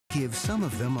Give some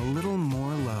of them a little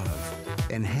more love.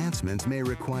 Enhancements may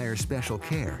require special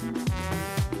care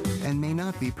and may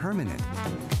not be permanent,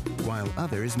 while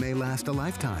others may last a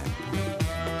lifetime.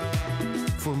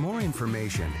 For more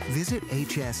information, visit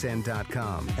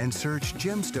hsn.com and search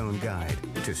Gemstone Guide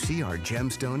to see our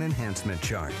gemstone enhancement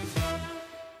chart.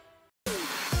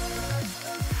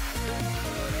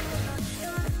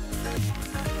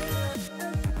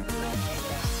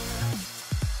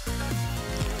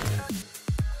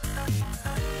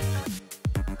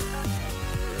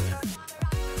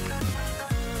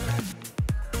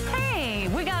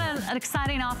 An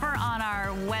exciting offer on our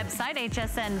website,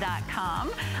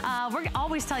 hsn.com. We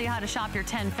always tell you how to shop your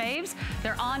 10 faves.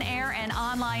 They're on air and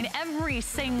online every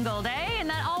single day, and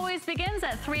that always begins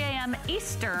at 3 a.m.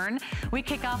 Eastern. We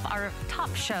kick off our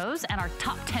top shows and our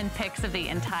top 10 picks of the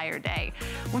entire day.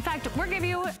 In fact, we're giving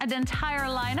you an entire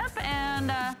lineup,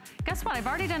 and guess what? I've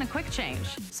already done a quick change,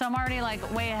 so I'm already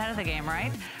like way ahead of the game,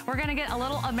 right? We're gonna get a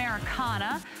little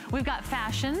Americana. We've got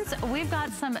fashions. We've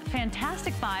got some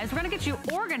fantastic buys. We're gonna get you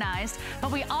organized,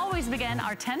 but we always begin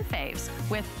our 10 faves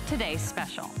with today's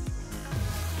special.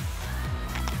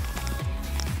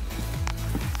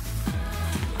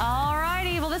 All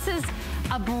righty, well, this is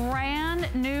a brand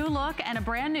new look and a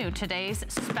brand new today's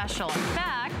special. In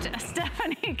fact,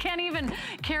 Stephanie can't even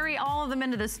carry all of them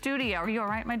into the studio. Are you all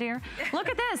right, my dear? Look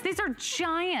at this. These are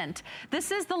giant.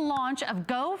 This is the launch of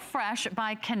Go Fresh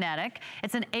by Kinetic.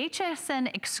 It's an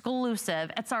HSN exclusive.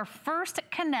 It's our first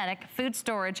Kinetic food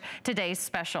storage today's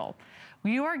special.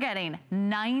 You are getting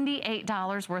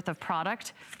 $98 worth of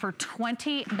product for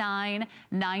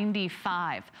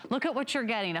 $29.95. Look at what you're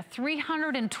getting, a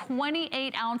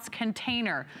 328-ounce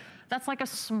container. That's like a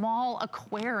small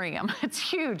aquarium. It's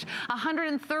huge. A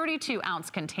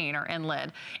 132-ounce container and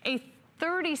lid. A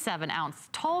 37-ounce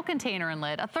tall container and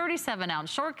lid, a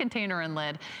 37-ounce short container and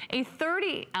lid, a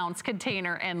 30-ounce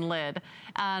container and lid.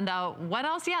 And what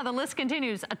else? Yeah, the list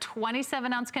continues. A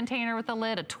 27-ounce container with a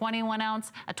lid, a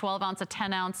 21-ounce, a 12-ounce, a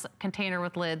 10-ounce container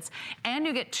with lids. And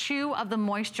you get 2 of the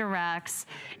moisture racks,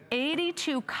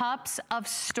 82 cups of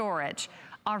storage.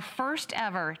 Our first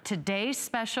ever today's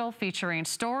special featuring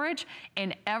storage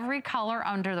in every color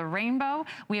under the rainbow.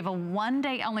 We have a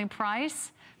one-day only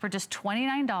price for just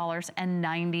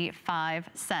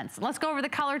 $29.95. Let's go over the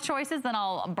color choices, then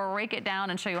I'll break it down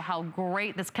and show you how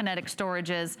great this Kinetic storage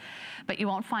is. But you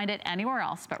won't find it anywhere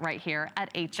else but right here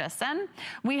at HSN.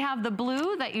 We have the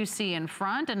blue that you see in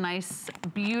front, a nice,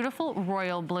 beautiful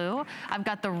royal blue. I've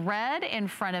got the red in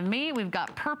front of me. We've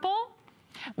got purple.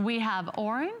 We have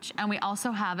orange, and we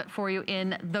also have it for you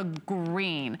in the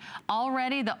green.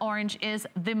 Already, the orange is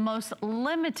the most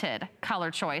limited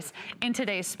color choice in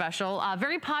today's special.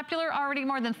 Very popular already.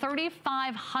 More than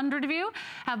 3,500 of you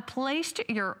have placed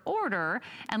your order.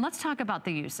 And let's talk about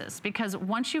the uses, because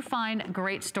once you find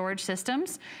great storage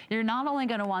systems, you're not only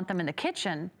going to want them in the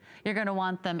kitchen, you're going to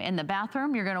want them in the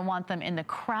bathroom. You're going to want them in the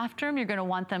craft room. You're going to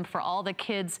want them for all the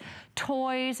kids'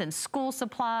 toys and school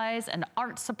supplies and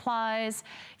art supplies.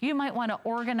 You might want to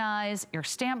organize your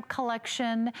stamp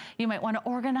collection. You might want to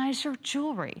organize your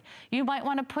jewelry. You might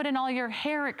want to put in all your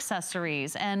hair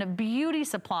accessories and beauty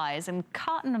supplies and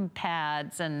cotton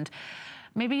pads, and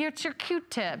maybe it's your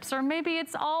Q-tips, or maybe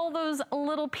it's all those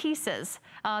little pieces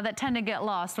that tend to get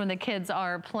lost when the kids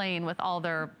are playing with all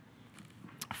their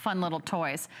fun little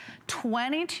toys.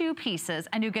 22 pieces,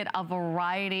 and you get a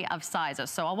variety of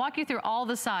sizes. So I'll walk you through all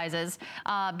the sizes,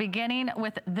 beginning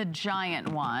with the giant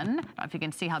one. I don't know if you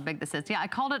can see how big this is. Yeah, I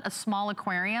called it a small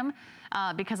aquarium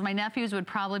because my nephews would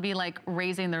probably be like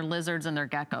raising their lizards and their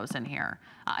geckos in here.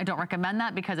 I don't recommend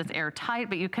that because it's airtight,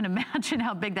 but you can imagine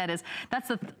how big that is. That's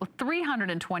the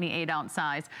 328-ounce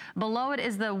size. Below it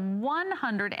is the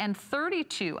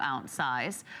 132-ounce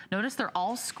size. Notice they're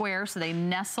all square, so they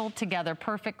nestle together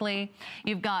perfectly.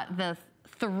 You've got the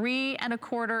 3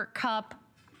 1/4 cup.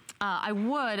 I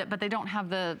would, but they don't have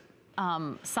the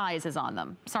sizes on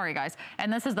them. Sorry, guys.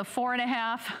 And this is the 4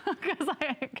 1/2, because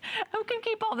who can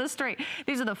keep all this straight?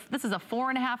 This is a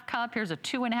 4 1/2 cup. Here's a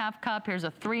 2 1/2 cup. Here's a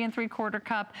 3 3/4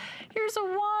 cup. Here's a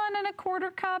 1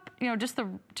 1/4 cup. You know, just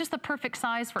the perfect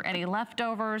size for any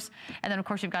leftovers. And then of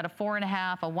course you've got a 4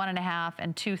 1/2, a 1 1/2,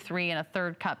 and 2 3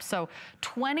 1/3 cup. So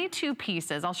 22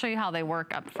 pieces. I'll show you how they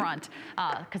work up front,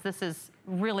 because this is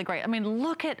really great. I mean,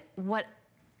 look at what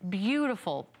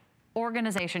beautiful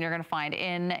organization you're going to find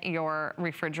in your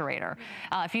refrigerator.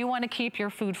 If you want to keep your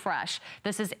food fresh,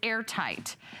 this is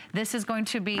airtight. This is going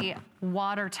to be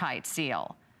watertight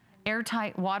seal.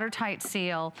 Airtight, watertight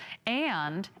seal,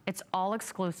 and it's all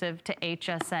exclusive to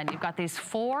HSN. You've got these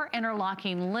 4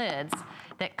 interlocking lids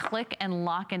that click and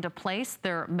lock into place.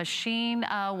 They're machine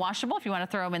washable if you want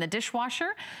to throw them in the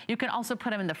dishwasher. You can also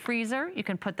put them in the freezer. You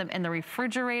can put them in the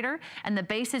refrigerator. And the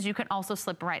bases you can also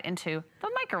slip right into the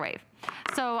microwave.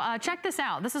 So check this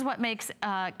out. This is what makes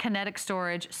kinetic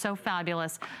storage so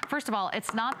fabulous. First of all,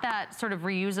 it's not that sort of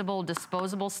reusable,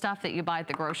 disposable stuff that you buy at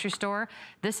the grocery store.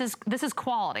 This is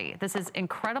quality. This is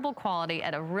incredible quality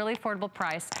at a really affordable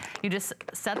price. You just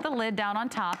set the lid down on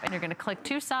top and you're gonna click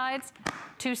two sides,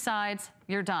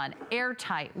 you're done.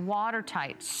 Airtight,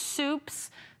 watertight, soups,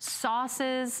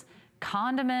 sauces,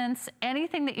 condiments,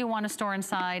 anything that you want to store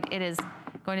inside, it is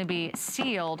going to be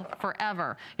sealed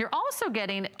forever. You're also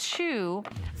getting 2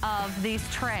 of these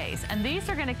trays, and these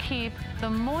are going to keep the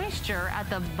moisture at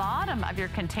the bottom of your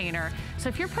container. So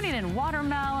if you're putting in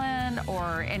watermelon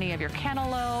or any of your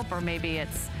cantaloupe, or maybe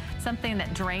it's something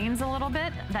that drains a little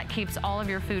bit, that keeps all of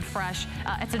your food fresh.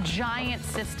 It's a giant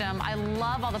system. I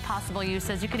love all the possible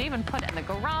uses. You could even put it in the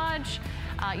garage.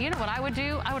 You know what I would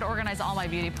do? I would organize all my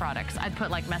beauty products. I'd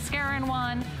put like mascara in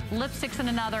one, lipsticks in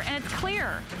another, and it's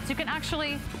clear. So you can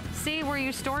actually see where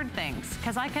you stored things,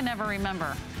 because I can never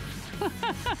remember.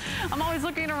 I'm always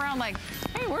looking around like,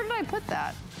 hey, where did I put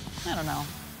that? I don't know.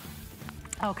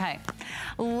 Okay,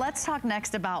 let's talk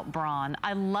next about Braun.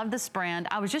 I love this brand.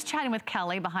 I was just chatting with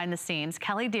Kelly behind the scenes.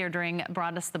 Kelly Deirdring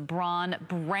brought us the Braun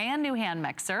brand new hand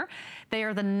mixer. They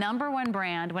are the #1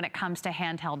 brand when it comes to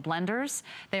handheld blenders.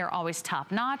 They are always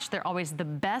top notch. They're always the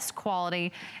best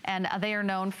quality, and they are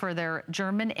known for their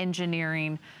German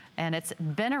engineering, and it's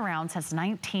been around since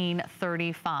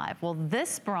 1935. Well,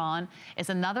 this Braun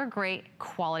is another great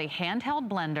quality handheld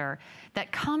blender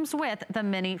that comes with the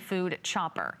mini food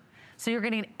chopper. So you're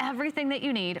getting everything that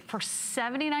you need for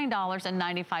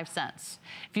 $79.95.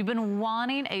 If you've been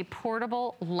wanting a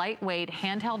portable, lightweight,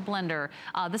 handheld blender,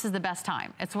 this is the best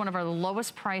time. It's one of our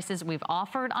lowest prices we've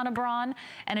offered on a Braun,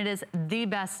 and it is the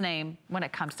best name when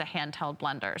it comes to handheld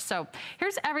blenders. So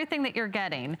here's everything that you're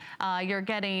getting. You're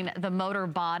getting the motor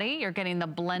body, you're getting the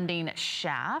blending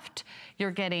shaft,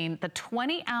 you're getting the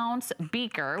 20-ounce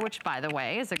beaker, which, by the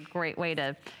way, is a great way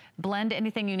to blend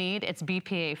anything you need. It's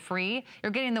BPA free.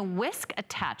 You're getting the whisk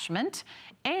attachment,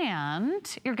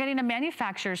 and you're getting a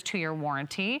manufacturer's 2-year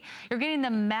warranty. You're getting the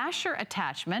masher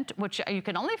attachment, which you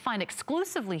can only find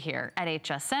exclusively here at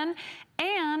HSN.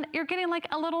 And you're getting like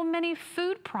a little mini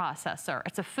food processor.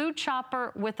 It's a food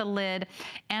chopper with a lid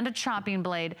and a chopping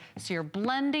blade. So you're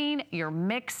blending, you're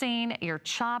mixing, you're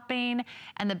chopping.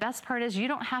 And the best part is you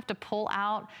don't have to pull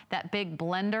out that big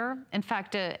blender. In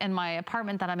fact, in my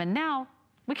apartment that I'm in now,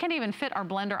 we can't even fit our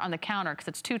blender on the counter because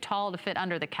it's too tall to fit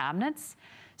under the cabinets.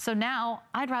 So now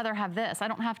I'd rather have this. I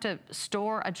don't have to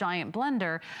store a giant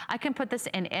blender. I can put this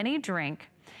in any drink,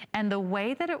 and the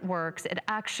way that it works, it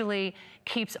actually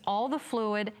keeps all the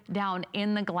fluid down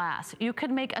in the glass. You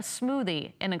could make a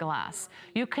smoothie in a glass.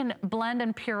 You can blend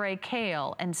and puree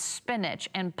kale and spinach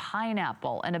and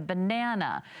pineapple and a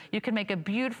banana. You can make a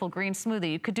beautiful green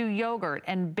smoothie. You could do yogurt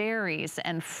and berries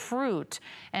and fruit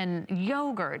and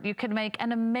yogurt. You could make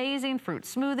an amazing fruit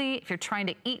smoothie if you're trying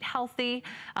to eat healthy.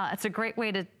 It's a great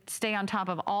way to stay on top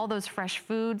of all those fresh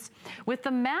foods. With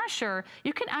the masher,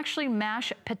 you can actually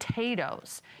mash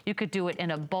potatoes. You could do it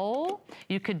in a bowl.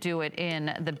 You could do it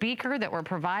in the beaker that we're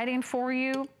providing for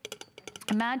you.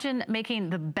 Imagine making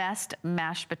the best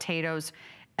mashed potatoes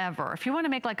ever. If you want to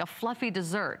make like a fluffy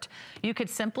dessert, you could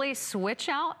simply switch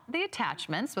out the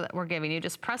attachments that we're giving you.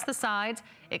 Just press the sides.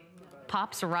 It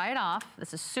pops right off.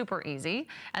 This is super easy.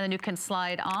 And then you can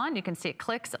slide on. You can see it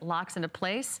clicks, it locks into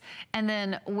place. And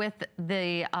then with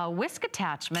the whisk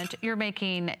attachment, you're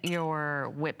making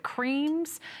your whipped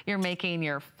creams. You're making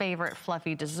your favorite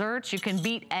fluffy desserts. You can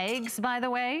beat eggs, by the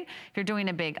way, if you're doing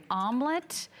a big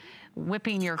omelet,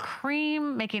 whipping your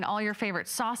cream, making all your favorite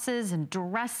sauces and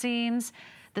dressings.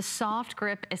 The soft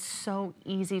grip is so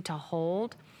easy to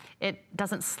hold. It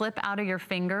doesn't slip out of your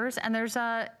fingers, and there's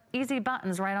easy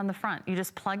buttons right on the front. You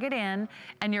just plug it in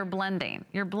and you're blending.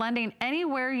 You're blending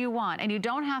anywhere you want, and you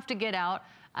don't have to get out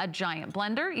a giant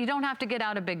blender. You don't have to get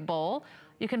out a big bowl.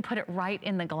 You can put it right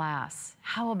in the glass.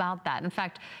 How about that? In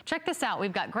fact, check this out.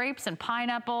 We've got grapes and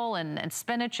pineapple and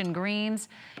spinach and greens.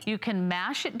 You can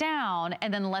mash it down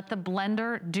and then let the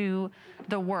blender do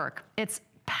the work. It's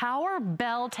Power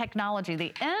Bell technology.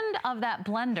 The end of that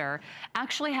blender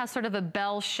actually has sort of a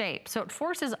bell shape. So it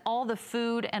forces all the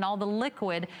food and all the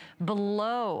liquid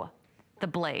below the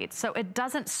blade. So it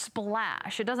doesn't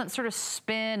splash. It doesn't sort of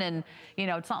spin, and, you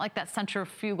know, it's not like that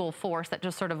centrifugal force that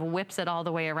just sort of whips it all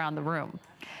the way around the room.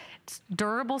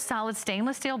 durable solid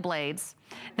stainless steel blades.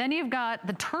 Then you've got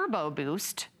the turbo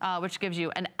boost, which gives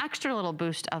you an extra little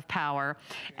boost of power.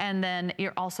 And then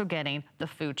you're also getting the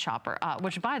food chopper,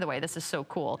 which, by the way, this is so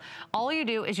cool. All you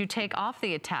do is you take off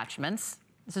the attachments.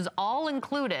 This is all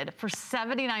included for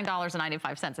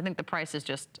 $79.95. I think the price is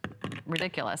just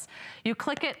ridiculous. You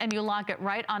click it and you lock it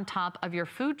right on top of your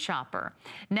food chopper.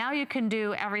 Now you can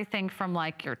do everything from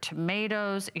like your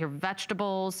tomatoes, your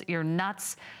vegetables, your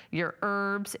nuts, your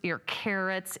herbs, your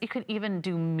carrots. You could even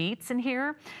do meats in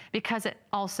here because it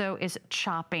also is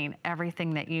chopping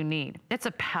everything that you need. It's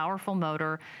a powerful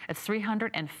motor. It's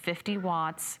 350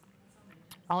 watts.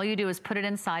 All you do is put it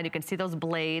inside. You can see those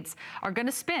blades are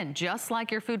gonna spin just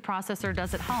like your food processor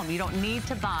does at home. You don't need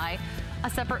to buy a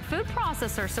separate food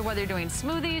processor. So whether you're doing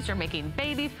smoothies, you're making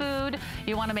baby food,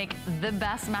 you wanna make the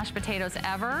best mashed potatoes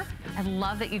ever, I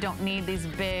love that you don't need these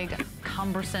big,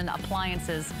 cumbersome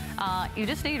appliances. You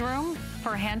just need room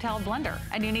for a handheld blender,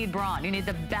 and you need Braun. You need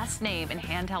the best name in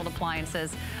handheld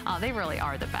appliances. They really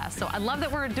are the best. So I love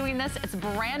that we're doing this. It's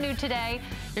brand new today.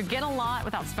 You're getting a lot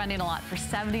without spending a lot for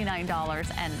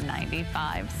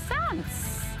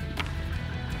 $79.95.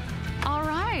 All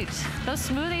right, those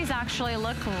smoothies actually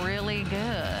look really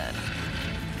good.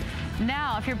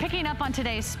 Now, if you're picking up on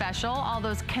today's special, all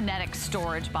those kinetic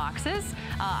storage boxes,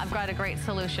 I've got a great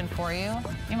solution for you.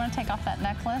 You wanna take off that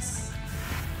necklace?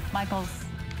 Michael's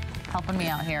helping me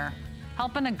out here.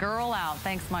 Helping a girl out.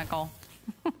 Thanks, Michael.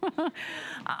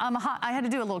 I had to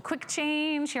do a little quick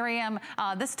change. Here I am.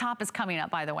 This top is coming up,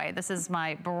 by the way. This is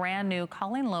my brand new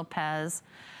Colleen Lopez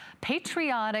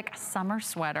patriotic summer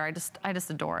sweater. I just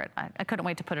adore it. I couldn't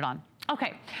wait to put it on.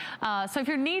 Okay, so if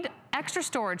you need extra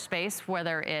storage space,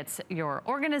 whether it's your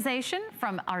organization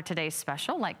from our today's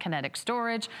special, like kinetic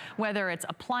storage, whether it's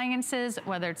appliances,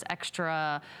 whether it's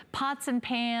extra pots and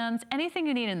pans, anything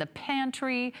you need in the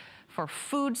pantry for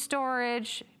food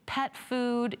storage, pet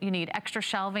food, you need extra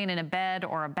shelving in a bed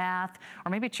or a bath,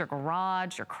 or maybe it's your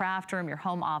garage, your craft room, your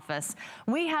home office.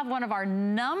 We have one of our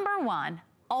 #1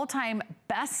 all-time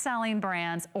best-selling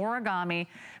brands, Origami,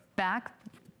 back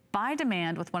by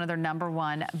demand with one of their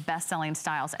 #1 best-selling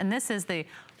styles. And this is the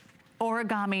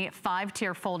Origami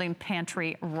 5-tier folding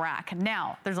pantry rack.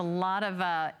 Now, there's a lot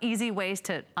of easy ways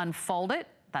to unfold it.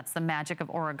 That's the magic of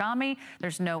Origami.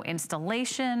 There's no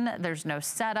installation, there's no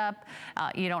setup.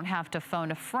 You don't have to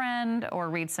phone a friend or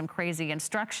read some crazy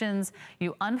instructions.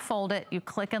 You unfold it, you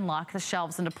click and lock the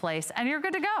shelves into place, and you're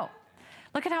good to go.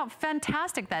 Look at how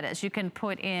fantastic that is. You can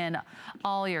put in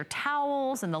all your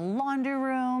towels in the laundry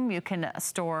room. You can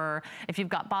store, if you've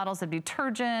got bottles of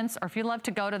detergents, or if you love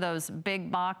to go to those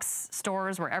big box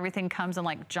stores where everything comes in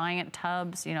like giant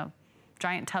tubs, you know,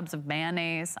 giant tubs of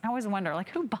mayonnaise. I always wonder, like,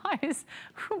 who buys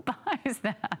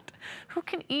that? Who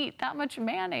can eat that much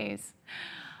mayonnaise?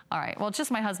 All right, well, it's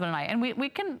just my husband and I, and we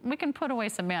can put away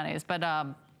some mayonnaise, but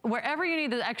wherever you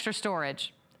need the extra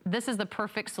storage, this is the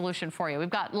perfect solution for you. We've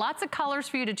got lots of colors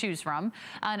for you to choose from,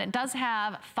 and it does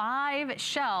have 5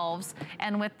 shelves,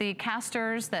 and with the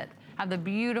casters that have the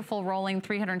beautiful rolling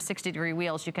 360-degree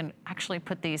wheels, you can actually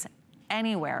put these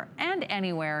anywhere and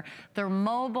anywhere. They're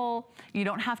mobile. You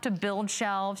don't have to build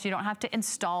shelves. You don't have to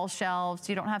install shelves.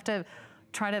 You don't have to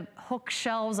try to hook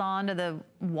shelves onto the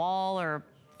wall or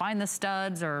find the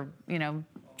studs or, you know,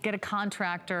 get a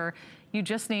contractor. You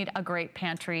just need a great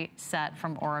pantry set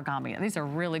from Origami. These are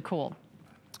really cool.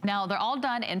 Now, they're all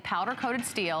done in powder-coated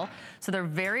steel, so they're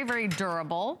very, very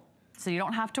durable. So you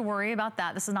don't have to worry about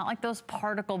that. This is not like those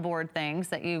particle board things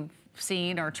that you've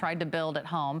seen or tried to build at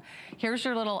home. Here's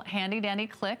your little handy-dandy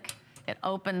click. It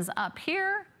opens up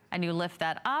here, and you lift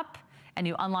that up, and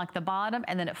you unlock the bottom,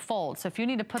 and then it folds. So if you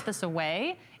need to put this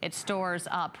away, it stores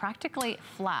practically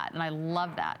flat, and I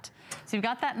love that. So you've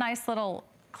got that nice little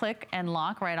click and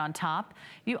lock right on top.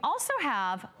 You also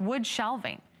have wood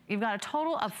shelving. You've got a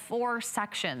total of 4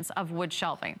 sections of wood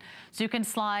shelving. So you can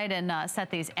slide and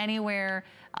set these anywhere.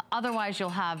 Otherwise, you'll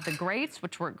have the grates,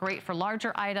 which work great for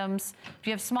larger items. If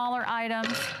you have smaller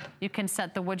items, you can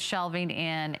set the wood shelving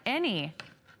in any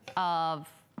of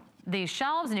these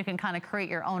shelves, and you can kind of create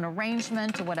your own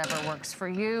arrangement to whatever works for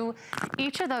you.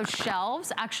 Each of those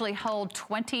shelves actually hold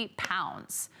 20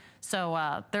 pounds.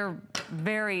 So they're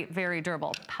very, very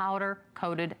durable,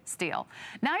 powder-coated steel.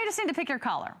 Now you just need to pick your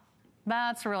color.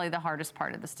 That's really the hardest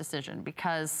part of this decision,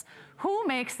 because who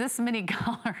makes this many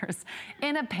colors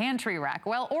in a pantry rack?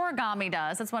 Well, Origami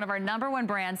does. It's one of our #1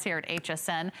 brands here at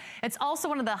HSN. It's also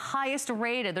one of the highest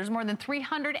rated. There's more than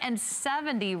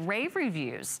 370 rave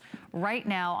reviews right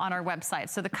now on our website.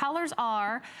 So the colors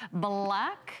are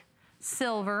black,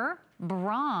 silver,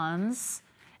 bronze,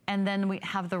 and then we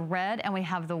have the red and we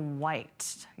have the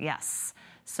white. Yes.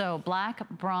 So black,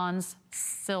 bronze,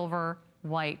 silver,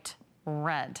 white,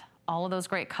 red. All of those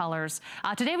great colors.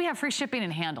 Today we have free shipping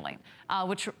and handling,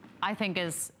 which I think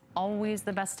is always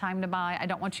the best time to buy. I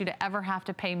don't want you to ever have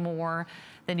to pay more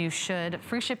than you should.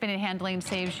 Free shipping and handling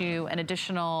saves you an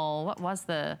additional, what was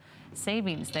the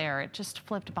savings there? It just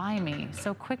flipped by me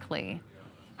so quickly.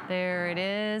 There it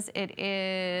is. It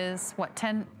is, what,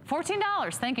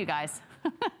 $14. Thank you, guys.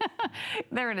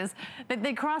 There it is.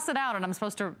 They cross it out, and I'm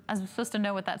supposed to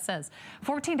know what that says.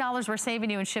 $14 we're saving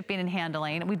you in shipping and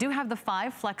handling. We do have the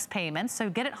 5 flex payments,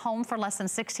 so get it home for less than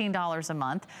 $16 a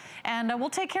month, and we'll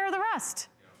take care of the rest.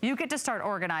 You get to start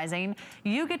organizing.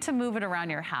 You get to move it around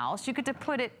your house. You get to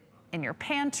put it in your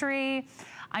pantry.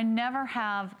 I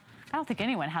don't think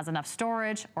anyone has enough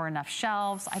storage or enough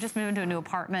shelves. I just moved into a new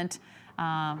apartment.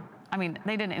 I mean,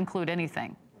 they didn't include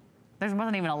anything. There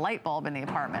wasn't even a light bulb in the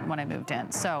apartment when I moved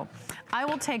in. So I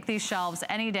will take these shelves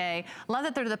any day. Love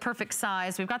that they're the perfect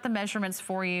size. We've got the measurements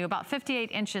for you, about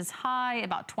 58 inches high,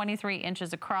 about 23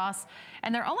 inches across,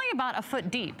 and they're only about a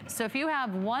foot deep. So if you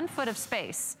have 1 foot of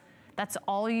space, that's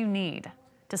all you need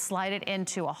to slide it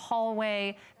into a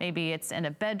hallway. Maybe it's in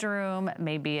a bedroom,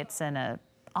 maybe it's in an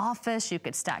office. You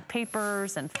could stack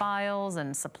papers and files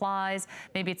and supplies.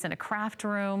 Maybe it's in a craft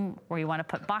room where you want to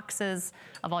put boxes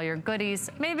of all your goodies.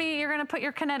 Maybe you're going to put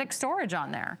your kinetic storage on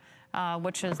there,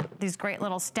 which is these great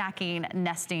little stacking,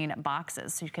 nesting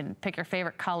boxes. So you can pick your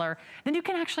favorite color. Then you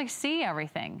can actually see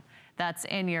everything that's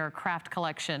in your craft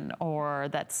collection or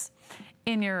that's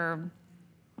in your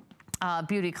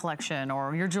beauty collection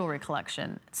or your jewelry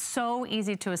collection. It's so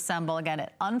easy to assemble. Again,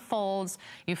 it unfolds,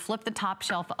 you flip the top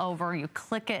shelf over, you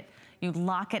click it, you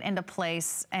lock it into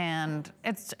place, and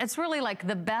it's really like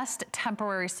the best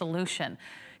temporary solution.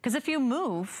 Because if you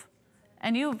move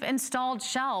and you've installed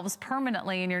shelves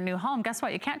permanently in your new home, guess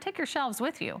what? You can't take your shelves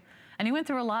with you. And you went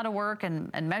through a lot of work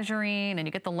and measuring, and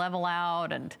you get the level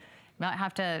out, and you might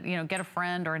have to, get a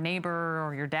friend or a neighbor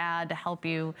or your dad to help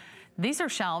you. These are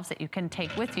shelves that you can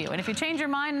take with you. And if you change your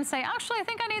mind and say, actually, I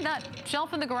think I need that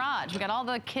shelf in the garage. We got all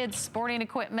the kids' sporting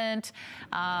equipment.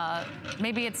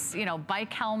 Maybe it's,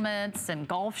 bike helmets and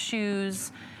golf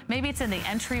shoes. Maybe it's in the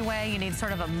entryway. You need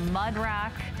sort of a mud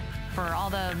rack for all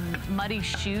the muddy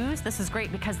shoes. This is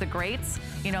great because the grates,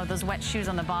 those wet shoes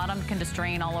on the bottom can just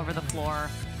drain all over the floor.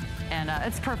 And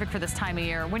it's perfect for this time of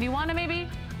year. When you want to maybe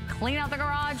clean out the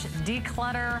garage,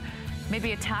 declutter,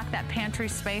 maybe attack that pantry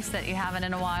space that you haven't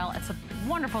in a while. It's a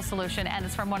wonderful solution, and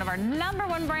it's from one of our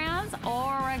 #1 brands,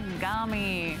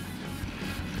 Origami.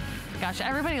 Gosh,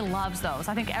 everybody loves those.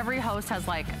 I think every host has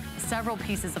like several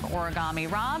pieces of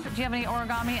origami. Rob, do you have any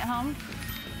origami at home?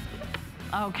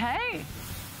 Okay.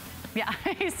 Yeah,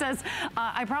 he says,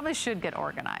 I probably should get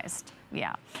organized.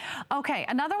 Yeah. Okay,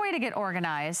 another way to get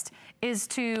organized is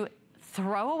to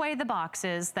throw away the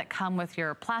boxes that come with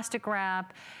your plastic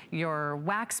wrap, your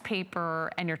wax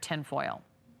paper, and your tin foil.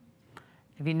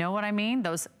 If you know what I mean,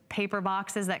 those paper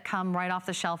boxes that come right off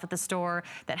the shelf at the store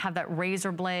that have that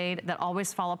razor blade that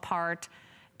always fall apart.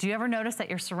 Do you ever notice that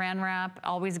your saran wrap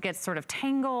always gets sort of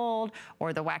tangled,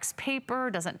 or the wax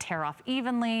paper doesn't tear off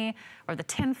evenly, or the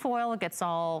tin foil gets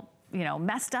all,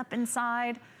 messed up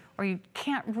inside, or you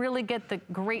can't really get the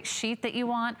great sheet that you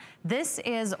want? This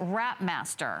is Wrap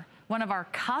Master, one of our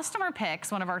customer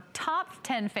picks, one of our top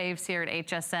 10 faves here at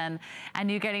HSN,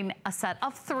 and you're getting a set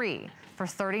of 3 for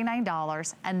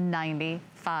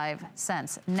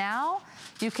 $39.95. Now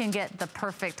you can get the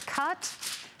perfect cut,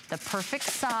 the perfect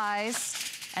size,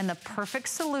 and the perfect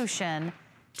solution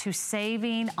to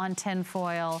saving on tin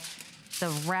foil, the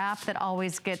wrap that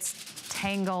always gets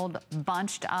tangled,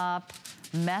 bunched up,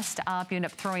 messed up. You end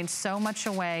up throwing so much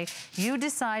away. You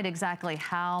decide exactly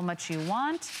how much you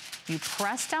want. You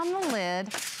press down the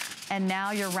lid, and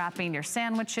now you're wrapping your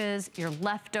sandwiches, your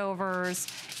leftovers,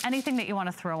 anything that you want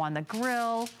to throw on the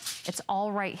grill. It's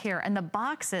all right here. And the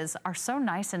boxes are so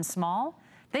nice and small.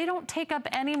 They don't take up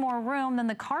any more room than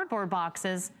the cardboard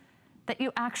boxes that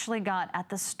you actually got at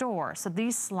the store. So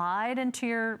these slide into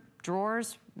your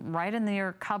drawers, right in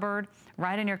your cupboard,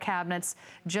 right in your cabinets,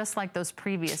 just like those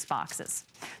previous boxes.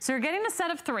 So you're getting a set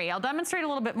of 3. I'll demonstrate a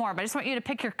little bit more, but I just want you to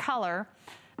pick your color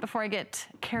before I get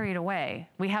carried away.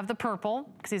 We have the purple,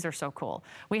 because these are so cool.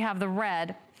 We have the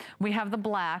red, we have the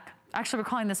black. Actually, we're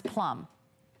calling this plum.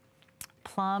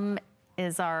 Plum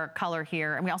is our color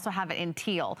here, and we also have it in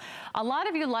teal. A lot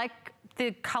of you like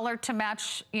the color to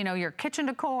match, your kitchen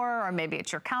decor, or maybe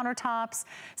it's your countertops.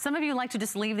 Some of you like to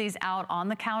just leave these out on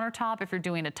the countertop if you're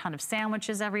doing a ton of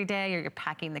sandwiches every day, or you're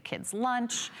packing the kids'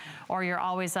 lunch, or you're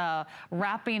always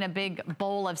wrapping a big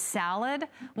bowl of salad.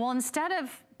 Well, instead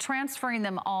of transferring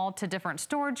them all to different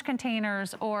storage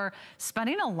containers or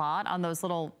spending a lot on those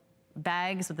little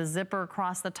bags with a zipper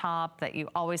across the top that you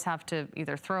always have to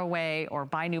either throw away or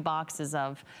buy new boxes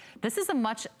of. This is a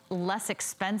much less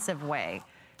expensive way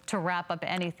to wrap up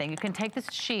anything. You can take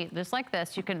this sheet, just like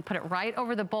this, you can put it right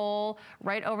over the bowl,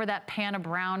 right over that pan of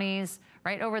brownies,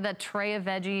 right over that tray of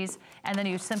veggies, and then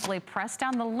you simply press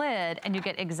down the lid and you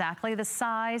get exactly the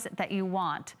size that you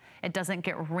want. It doesn't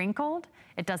get wrinkled,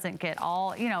 it doesn't get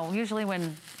all, you know, usually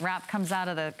when wrap comes out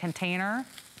of the container,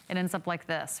 it ends up like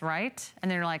this, right?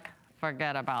 And then you're like,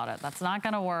 forget about it. That's not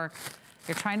gonna work.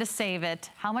 You're trying to save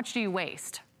it. How much do you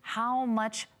waste? How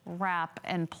much wrap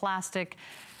and plastic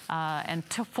and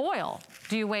foil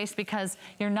do you waste because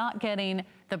you're not getting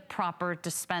the proper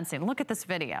dispensing? Look at this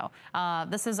video.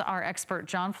 This is our expert,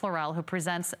 John Florell, who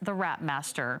presents the Wrap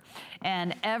Master.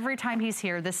 And every time he's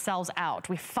here, this sells out.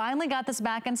 We finally got this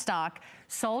back in stock,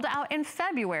 sold out in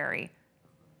February.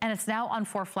 And it's now on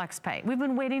 4 FlexPay. We've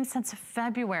been waiting since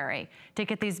February to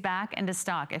get these back into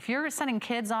stock. If you're sending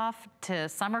kids off to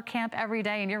summer camp every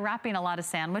day and you're wrapping a lot of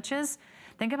sandwiches,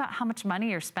 think about how much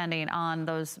money you're spending on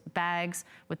those bags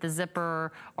with the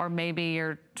zipper, or maybe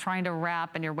you're trying to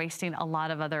wrap and you're wasting a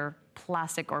lot of other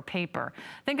plastic or paper.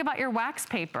 Think about your wax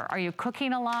paper. Are you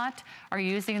cooking a lot? Are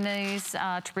you using these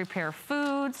to prepare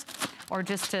foods, or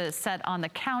just to set on the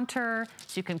counter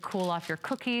so you can cool off your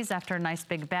cookies after a nice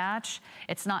big batch?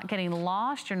 It's not getting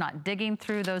lost. You're not digging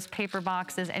through those paper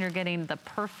boxes, and you're getting the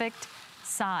perfect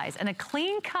size and a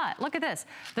clean cut. Look at this.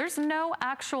 There's no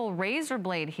actual razor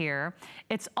blade here.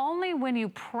 It's only when you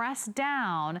press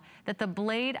down that the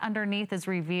blade underneath is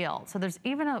revealed. So there's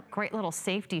even a great little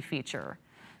safety feature.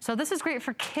 So this is great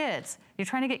for kids. You're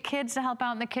trying to get kids to help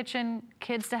out in the kitchen,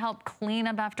 kids to help clean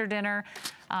up after dinner.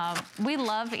 We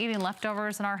love eating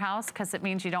leftovers in our house because it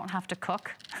means you don't have to cook.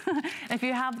 If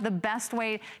you have the best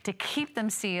way to keep them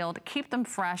sealed, keep them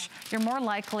fresh, you're more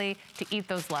likely to eat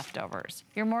those leftovers.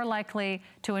 You're more likely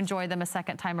to enjoy them a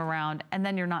second time around, and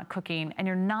then you're not cooking and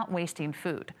you're not wasting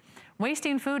food.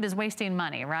 Wasting food is wasting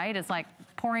money, right? It's like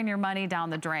pouring your money down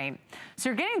the drain. So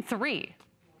you're getting 3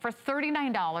 for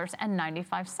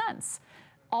 $39.95.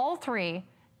 All 3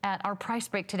 at our price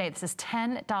break today. This is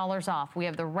 $10 off. We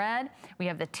have the red, we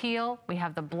have the teal, we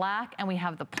have the black, and we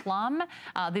have the plum.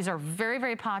 These are very,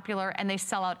 very popular, and they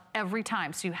sell out every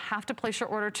time. So you have to place your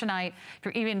order tonight if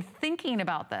you're even thinking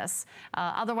about this.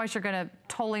 Otherwise, you're gonna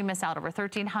totally miss out. Over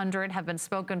 1,300 have been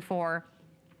spoken for.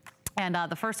 And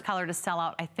the first color to sell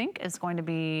out, I think, is going to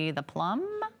be the plum.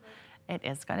 It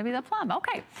is going to be the plum.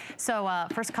 Okay, so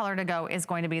first color to go is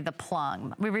going to be the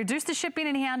plum. We reduced the shipping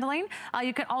and handling.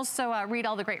 You can also read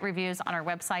all the great reviews on our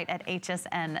website at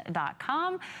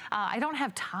hsn.com. I don't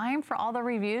have time for all the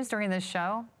reviews during this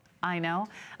show, I know,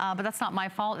 but that's not my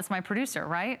fault. It's my producer,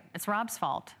 right? It's Rob's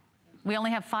fault. We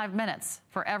only have 5 minutes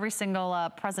for every single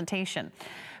presentation.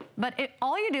 But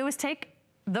all you do is take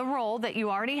the roll that you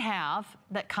already have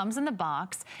that comes in the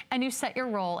box, and you set your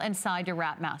roll inside your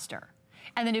Wrap Master.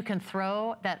 And then you can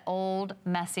throw that old,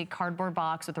 messy cardboard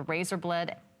box with a razor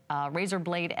blade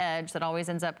edge that always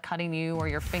ends up cutting you or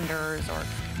your fingers, or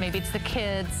maybe it's the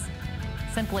kids.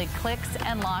 Simply clicks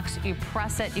and locks. You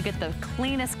press it, you get the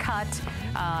cleanest cut.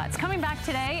 It's coming back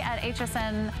today at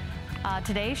HSN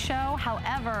Today's show.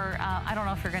 However, I don't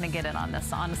know if you're going to get it on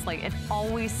this, honestly. It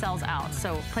always sells out.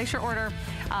 So place your order.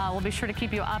 We'll be sure to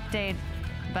keep you updated.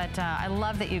 But I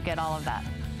love that you get all of that.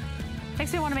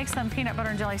 Makes me want to make some peanut butter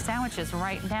and jelly sandwiches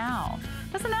right now.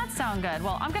 Doesn't that sound good?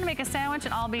 Well, I'm going to make a sandwich,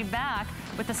 and I'll be back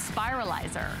with the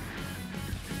spiralizer.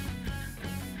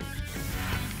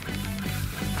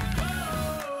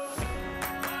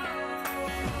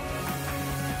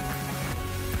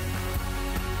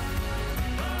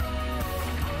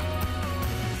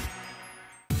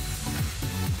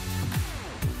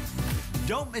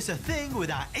 Don't miss a thing with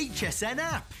our HSN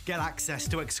app. Get access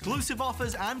to exclusive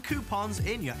offers and coupons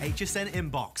in your HSN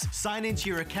inbox. Sign into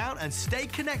your account and stay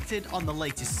connected on the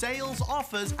latest sales,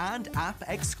 offers, and app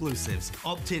exclusives.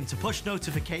 Opt in to push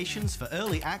notifications for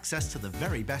early access to the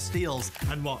very best deals.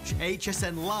 And watch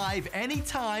HSN live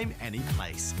anytime,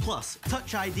 anyplace. Plus,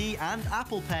 Touch ID and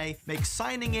Apple Pay make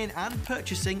signing in and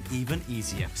purchasing even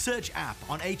easier. Search app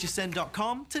on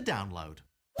hsn.com to download.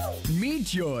 Meet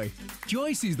Joy.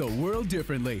 Joy sees the world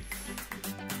differently.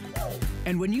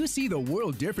 And when you see the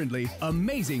world differently,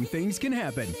 amazing things can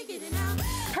happen.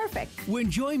 Perfect. When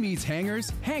Joy meets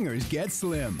hangers, hangers get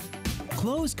slim.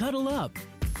 Clothes cuddle up.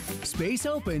 Space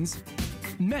opens.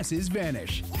 Messes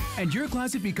vanish. And your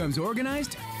closet becomes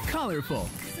organized, colorful,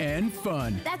 and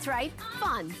fun. That's right,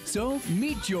 fun. So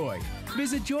meet Joy.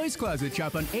 Visit Joy's Closet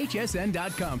Shop on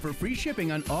hsn.com for free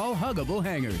shipping on all huggable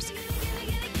hangers.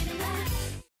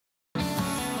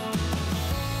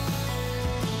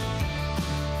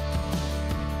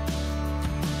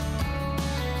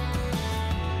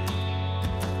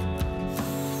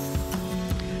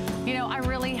 You know, I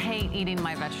really hate eating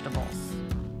my vegetables.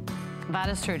 That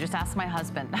is true, just ask my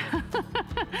husband.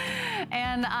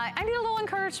 And I need a little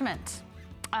encouragement.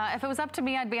 If it was up to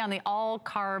me, I'd be on the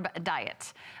all-carb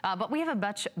diet. But we have a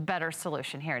much better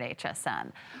solution here at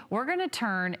HSN. We're gonna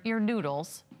turn your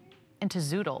noodles into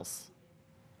zoodles.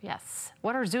 Yes,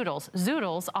 what are zoodles?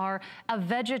 Zoodles are a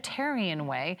vegetarian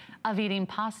way of eating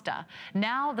pasta.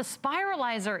 Now the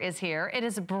Spiralizer is here. It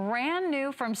is brand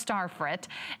new from Starfrit,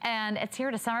 and it's here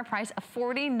at a summer price of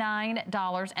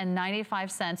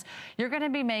 $49.95. You're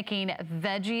gonna be making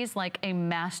veggies like a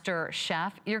master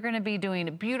chef. You're gonna be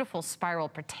doing beautiful spiral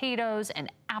potatoes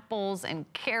and apples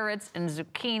and carrots and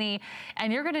zucchini,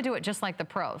 and you're gonna do it just like the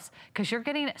pros, because you're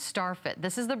getting Starfit.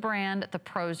 This is the brand the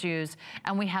pros use,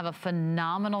 and we have a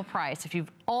phenomenal price. If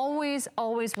you've always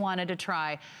wanted to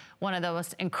try one of the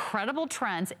most incredible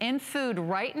trends in food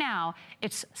right now,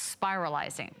 it's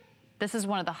spiralizing. This is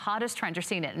one of the hottest trends. You're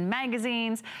seeing it in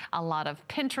magazines. A lot of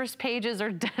Pinterest pages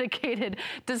are dedicated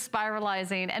to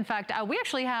spiralizing. In fact, we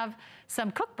actually have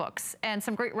some cookbooks and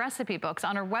some great recipe books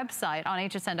on our website on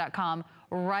hsn.com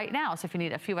right now. So if you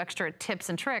need a few extra tips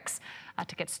and tricks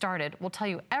to get started, we'll tell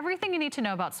you everything you need to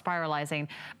know about spiralizing,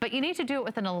 but you need to do it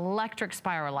with an electric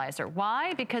spiralizer.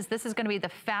 Why? Because this is going to be the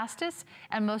fastest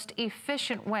and most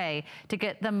efficient way to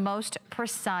get the most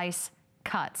precise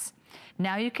cuts.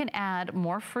 Now you can add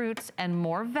more fruits and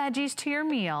more veggies to your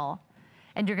meal,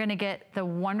 and you're gonna get the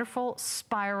wonderful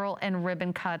spiral and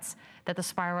ribbon cuts that the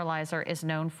Spiralizer is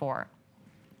known for.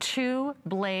 2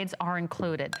 blades are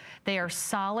included. They are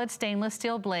solid stainless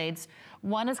steel blades.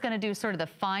 One is gonna do sort of the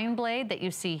fine blade that you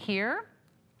see here.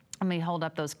 Let me hold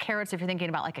up those carrots if you're thinking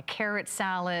about like a carrot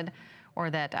salad or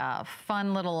that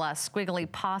fun little squiggly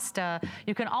pasta.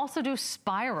 You can also do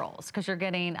spirals because you're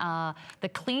getting the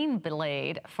clean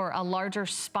blade for a larger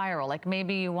spiral. Like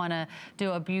maybe you wanna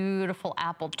do a beautiful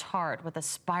apple tart with a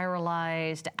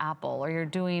spiralized apple, or you're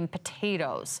doing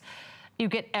potatoes. You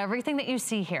get everything that you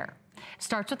see here.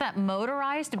 Starts with that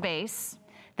motorized base.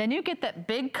 Then you get that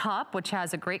big cup, which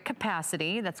has a great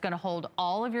capacity that's gonna hold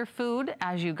all of your food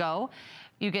as you go.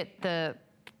 You get the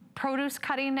produce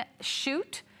cutting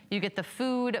chute. You get the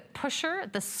food pusher,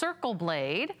 the circle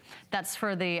blade, that's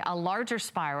for the larger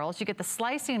spirals. You get the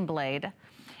slicing blade,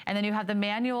 and then you have the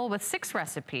manual with 6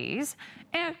 recipes,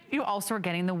 and you also are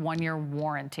getting the 1-year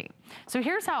warranty. So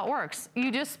here's how it works.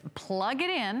 You just plug it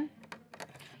in,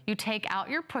 you take out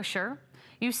your pusher,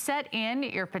 you set in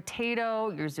your potato,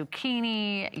 your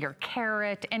zucchini, your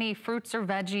carrot, any fruits or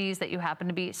veggies that you happen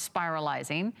to be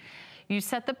spiralizing. You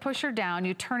set the pusher down,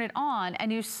 you turn it on,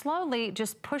 and you slowly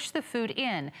just push the food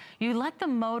in. You let the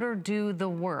motor do the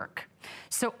work.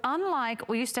 So unlike,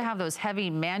 we used to have those heavy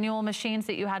manual machines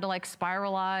that you had to like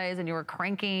spiralize and you were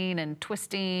cranking and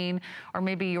twisting, or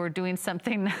maybe you were doing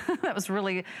something that was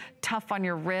really tough on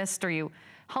your wrist, or you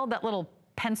held that little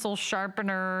pencil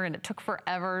sharpener and it took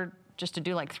forever just to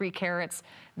do like 3 carrots.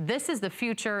 This is the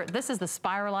future. This is the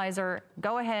Spiralizer.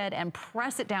 Go ahead and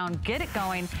press it down, get it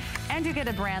going, and you get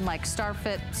a brand like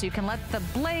Starfit, so you can let the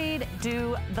blade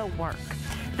do the work.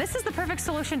 This is the perfect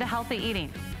solution to healthy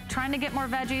eating. Trying to get more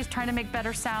veggies, trying to make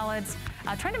better salads,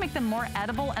 trying to make them more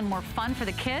edible and more fun for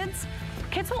the kids.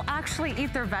 Kids will actually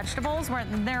eat their vegetables where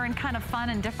they're in kind of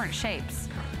fun and different shapes.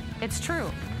 It's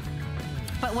true.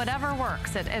 But whatever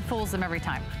works, it fools them every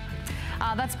time.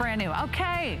 That's brand new.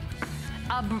 Okay.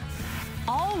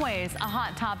 Always a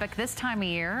hot topic this time of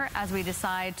year as we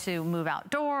decide to move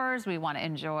outdoors. We want to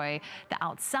enjoy the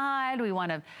outside. We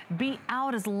want to be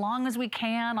out as long as we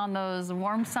can on those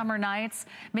warm summer nights.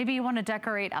 Maybe you want to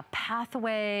decorate a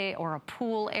pathway or a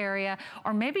pool area,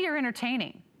 or maybe you're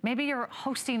entertaining. Maybe you're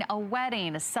hosting a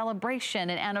wedding, a celebration,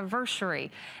 an anniversary.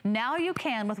 Now you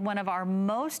can with one of our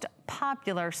most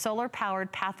popular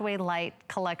solar-powered Pathway Light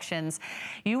collections.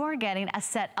 You are getting a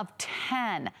set of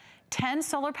 10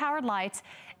 solar-powered lights,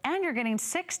 and you're getting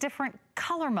 6 different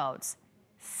color modes.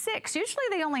 6, usually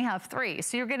they only have 3,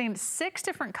 so you're getting 6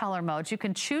 different color modes. You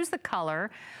can choose the color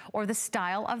or the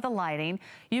style of the lighting.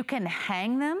 You can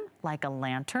hang them like a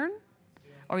lantern,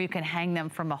 or you can hang them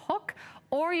from a hook,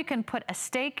 or you can put a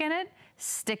stake in it,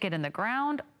 stick it in the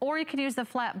ground, or you can use the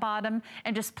flat bottom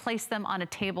and just place them on a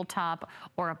tabletop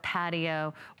or a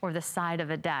patio or the side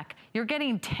of a deck. You're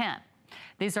getting 10.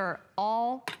 These are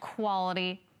all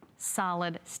quality,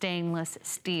 solid stainless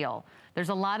steel. There's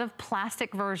a lot of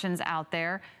plastic versions out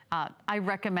there. I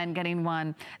recommend getting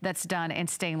one that's done in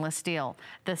stainless steel.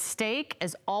 The stake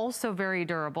is also very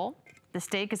durable. The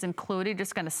stake is included. You're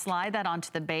just gonna slide that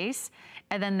onto the base,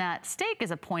 and then that stake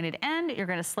is a pointed end. You're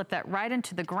gonna slip that right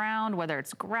into the ground, whether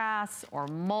it's grass or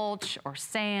mulch or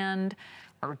sand,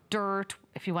 or dirt.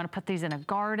 If you want to put these in a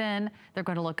garden, they're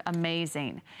going to look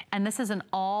amazing. And this is an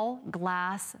all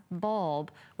glass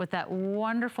bulb with that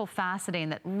wonderful faceting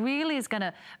that really is going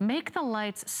to make the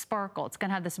lights sparkle. It's going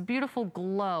to have this beautiful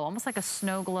glow, almost like a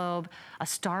snow globe, a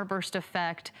starburst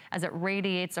effect as it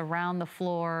radiates around the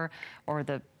floor, or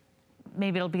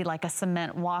maybe it'll be like a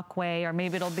cement walkway, or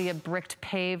maybe it'll be a bricked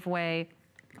paveway.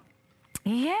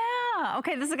 Yeah,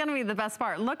 okay, this is gonna be the best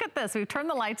part. Look at this, we've turned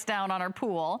the lights down on our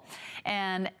pool,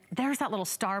 and there's that little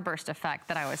starburst effect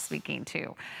that I was speaking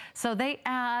to. So they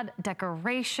add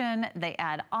decoration, they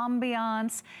add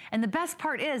ambiance, and the best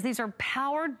part is these are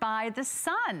powered by the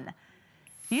sun.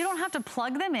 You don't have to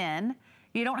plug them in,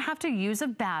 you don't have to use a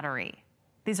battery.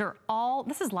 This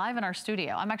is live in our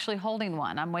studio. I'm actually holding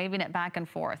one. I'm waving it back and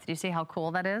forth. Do you see how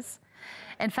cool that is?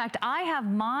 In fact, I have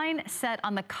mine set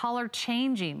on the color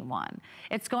changing one.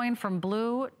 It's going from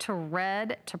blue to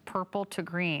red to purple to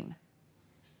green.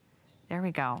 There we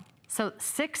go. So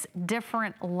 6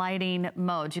 different lighting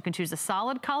modes. You can choose a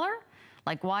solid color,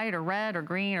 like white or red or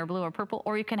green or blue or purple,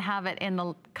 or you can have it in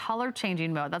the color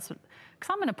changing mode. That's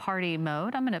because I'm in a party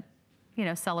mode. I'm in a,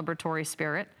 celebratory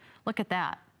spirit. Look at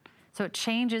that. So it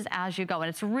changes as you go, and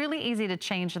it's really easy to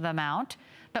change them out.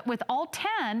 But with all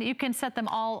 10, you can set them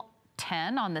all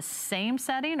 10 on the same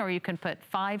setting, or you can put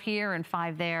 5 here and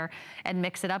 5 there and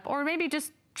mix it up, or maybe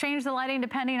just change the lighting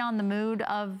depending on the mood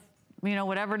of,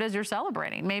 whatever it is you're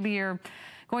celebrating. Maybe you're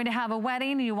going to have a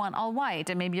wedding and you want all white,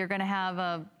 and maybe you're gonna have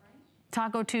a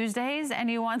Taco Tuesdays and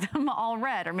you want them all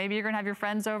red, or maybe you're gonna have your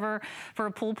friends over for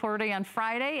a pool party on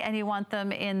Friday and you want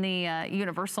them in the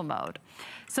universal mode.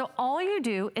 So all you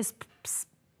do is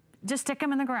just stick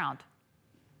them in the ground.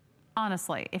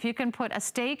 Honestly, if you can put a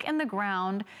stake in the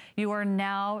ground, you are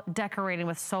now decorating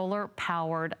with solar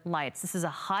powered lights. This is a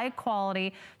high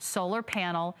quality solar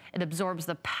panel. It absorbs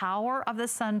the power of the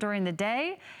sun during the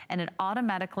day, and it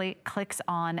automatically clicks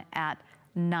on at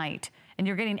night. And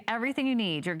you're getting everything you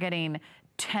need. You're getting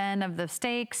 10 of the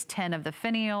stakes, 10 of the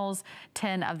finials,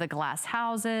 10 of the glass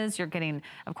houses. You're getting,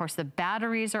 of course, the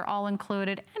batteries are all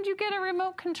included, and you get a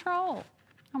remote control.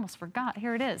 I almost forgot,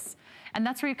 here it is. And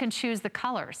that's where you can choose the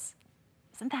colors.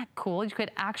 Isn't that cool? You could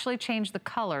actually change the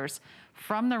colors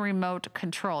from the remote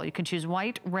control. You can choose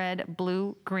white, red,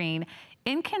 blue, green,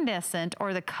 incandescent,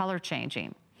 or the color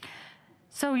changing.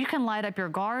 So you can light up your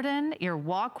garden, your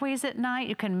walkways at night.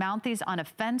 You can mount these on a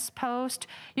fence post.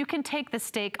 You can take the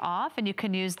stake off and you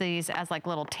can use these as like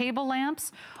little table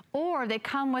lamps, or they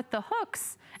come with the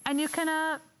hooks and you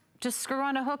can just screw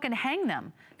on a hook and hang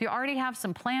them. If you already have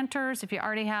some planters, if you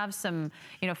already have some,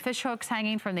 fish hooks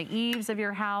hanging from the eaves of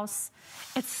your house,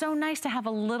 it's so nice to have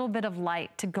a little bit of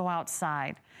light to go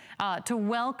outside, to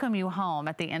welcome you home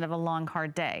at the end of a long,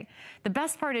 hard day. The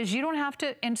best part is you don't have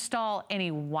to install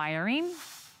any wiring.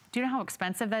 Do you know how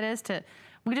expensive that is?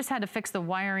 We just had to fix the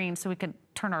wiring so we could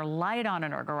turn our light on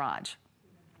in our garage.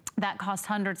 That cost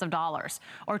hundreds of dollars.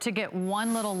 Or to get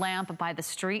one little lamp by the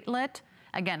street lit,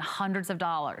 again, hundreds of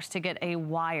dollars to get a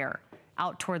wire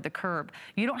out toward the curb.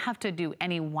 You don't have to do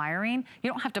any wiring. You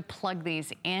don't have to plug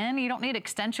these in. You don't need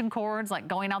extension cords like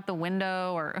going out the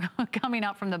window or coming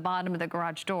out from the bottom of the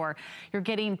garage door. You're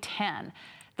getting 10.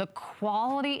 The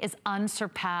quality is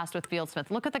unsurpassed with Fieldsmith.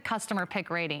 Look at the customer pick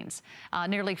ratings.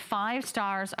 Nearly 5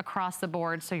 stars across the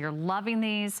board, so you're loving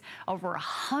these. Over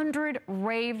 100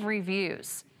 rave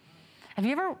reviews. Have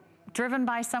you ever driven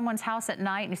by someone's house at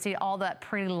night and you see all that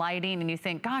pretty lighting and you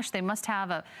think, gosh, they must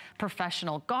have a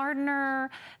professional gardener,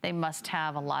 they must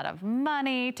have a lot of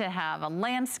money to have a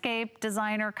landscape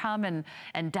designer come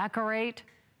and decorate?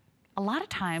 A lot of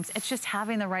times it's just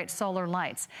having the right solar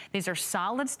lights. These are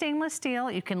solid stainless steel.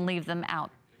 You can leave them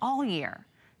out all year,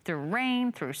 through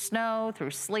rain, through snow,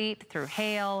 through sleet, through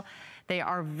hail. They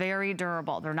are very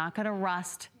durable. They're not gonna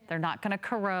rust, they're not gonna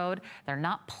corrode, they're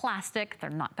not plastic, they're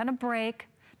not gonna break,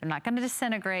 they're not gonna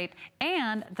disintegrate,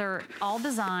 and they're all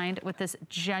designed with this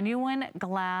genuine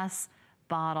glass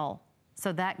bottle.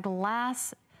 So that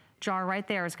glass jar right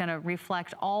there is gonna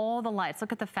reflect all the lights.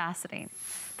 Look at the faceting.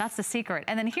 That's the secret.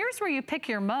 And then here's where you pick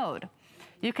your mode.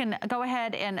 You can go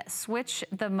ahead and switch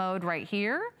the mode right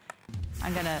here.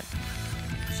 I'm gonna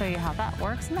show you how that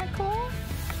works. Isn't that cool?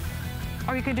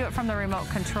 Or you can do it from the remote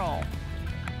control.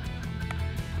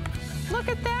 Look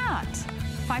at that.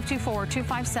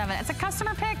 524-257. It's a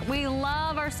customer pick. We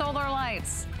love our solar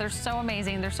lights. They're so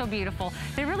amazing. They're so beautiful.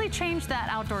 They really changed that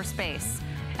outdoor space.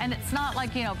 And it's not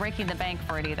like, breaking the bank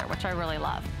for it either, which I really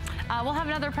love. We'll have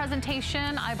another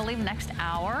presentation, I believe, next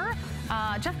hour.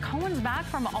 Jeff Cohen's back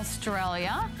from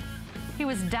Australia. He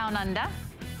was down under,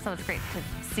 so it's great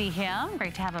to see him.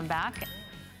 Great to have him back.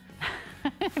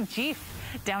 Jeez,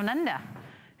 down under.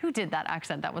 Who did that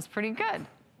accent? That was pretty good.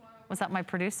 Was that my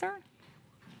producer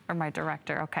or my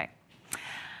director? Okay.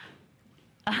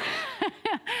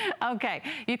 Okay,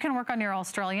 you can work on your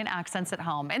Australian accents at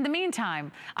home. In the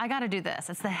meantime, I gotta do this.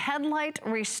 It's the Headlight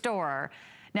Restorer.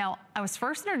 Now, I was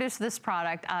first introduced to this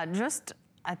product just,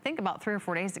 I think about 3 or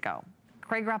 4 days ago.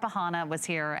 Craig Rapahana was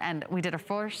here and we did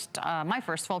my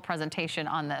first full presentation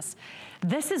on this.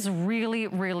 This is really,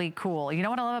 really cool. You know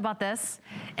what I love about this?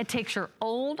 It takes your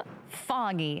old,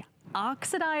 foggy,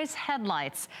 oxidized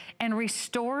headlights and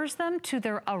restores them to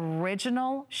their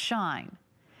original shine.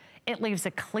 It leaves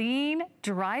a clean,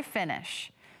 dry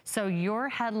finish, so your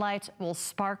headlights will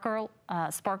sparkle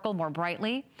more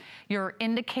brightly. Your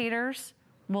indicators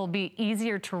will be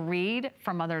easier to read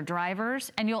from other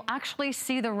drivers, and you'll actually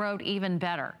see the road even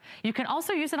better. You can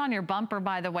also use it on your bumper,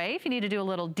 by the way, if you need to do a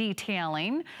little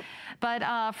detailing.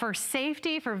 But for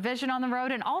safety, for vision on the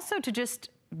road, and also to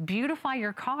just beautify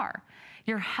your car.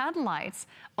 Your headlights,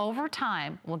 over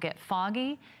time, will get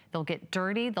foggy, they'll get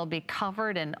dirty, they'll be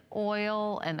covered in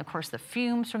oil and, of course, the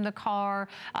fumes from the car.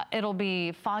 It'll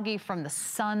be foggy from the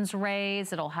sun's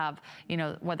rays. It'll have, you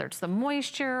know, whether it's the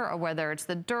moisture or whether it's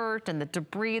the dirt and the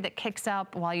debris that kicks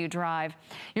up while you drive.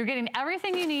 You're getting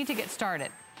everything you need to get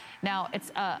started. Now,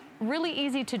 it's really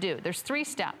easy to do. There's 3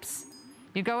 steps.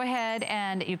 You go ahead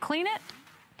and you clean it,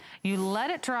 you let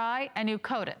it dry, and you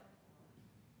coat it.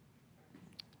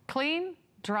 Clean,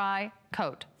 dry,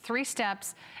 coat. 3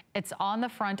 steps. It's on the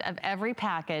front of every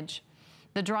package.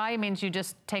 The dry means you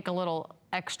just take a little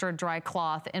extra dry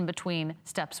cloth in between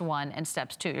steps 1 and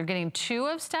steps 2. You're getting 2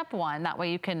 of step 1. That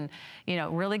way you can, you know,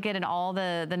 really get in all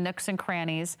the nooks and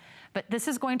crannies. But this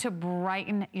is going to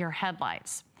brighten your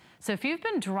headlights. So if you've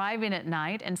been driving at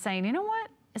night and saying, you know what?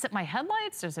 Is it my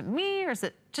headlights? Or is it me? Or is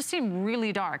it just seem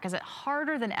really dark? Is it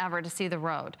harder than ever to see the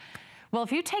road? Well,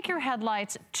 if you take your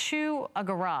headlights to a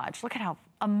garage, look at how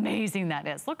amazing that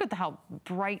is. Look at how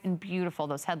bright and beautiful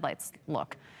those headlights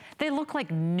look. They look like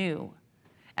new.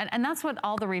 And that's what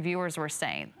all the reviewers were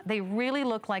saying. They really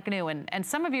look like new. And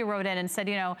some of you wrote in and said,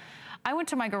 you know, I went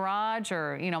to my garage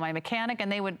or, you know, my mechanic,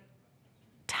 and they would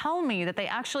tell me that they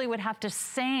actually would have to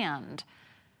sand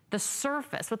the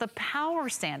surface with a power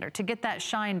sander to get that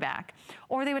shine back.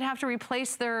 Or they would have to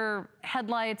replace their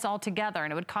headlights altogether,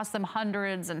 and it would cost them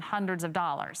hundreds and hundreds of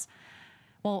dollars.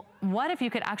 Well, what if you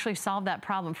could actually solve that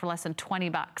problem for less than 20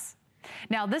 bucks?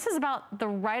 Now, this is about the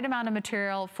right amount of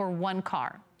material for 1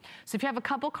 car. So if you have a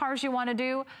couple cars you want to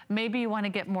do, maybe you want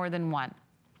to get more than 1.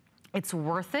 It's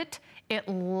worth it. It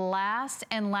lasts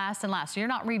and lasts and lasts. So you're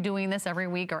not redoing this every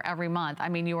week or every month. I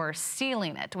mean, you are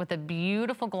sealing it with a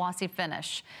beautiful glossy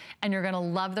finish, and you're gonna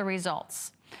love the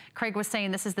results. Craig was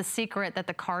saying this is the secret that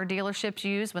the car dealerships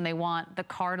use when they want the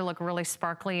car to look really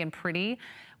sparkly and pretty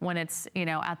when it's, you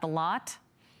know, at the lot,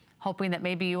 hoping that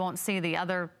maybe you won't see the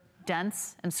other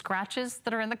dents and scratches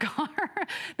that are in the car.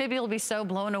 Maybe you'll be so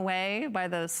blown away by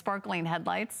the sparkling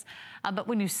headlights. But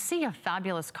when you see a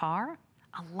fabulous car,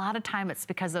 a lot of time it's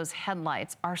because those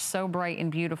headlights are so bright and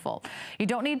beautiful. You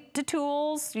don't need the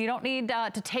tools. You don't need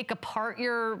to take apart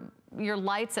your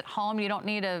lights at home. You don't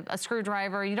need a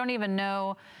screwdriver. You don't even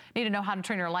need to know how to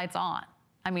turn your lights on.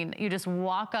 I mean, you just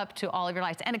walk up to all of your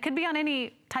lights. And it could be on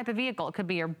any type of vehicle. It could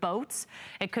be your boats.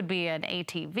 It could be an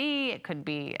ATV. It could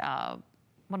be,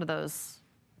 what are those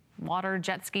water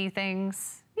jet ski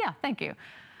things? Yeah, thank you.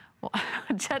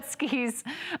 Jet skis,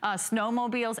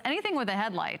 snowmobiles, anything with a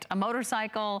headlight, a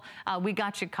motorcycle, we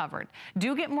got you covered.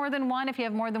 Do get more than 1 if you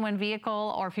have more than 1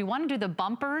 vehicle, or if you want to do the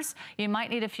bumpers, you might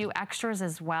need a few extras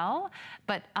as well.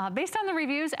 But based on the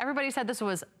reviews, everybody said this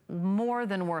was more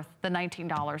than worth the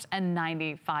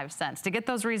 $19.95. To get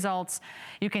those results,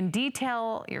 you can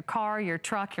detail your car, your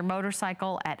truck, your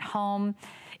motorcycle at home.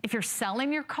 If you're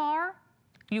selling your car,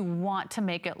 you want to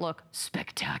make it look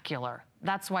spectacular.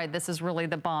 That's why this is really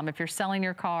the bomb. If you're selling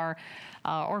your car,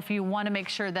 or if you want to make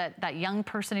sure that that young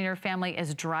person in your family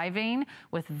is driving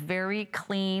with very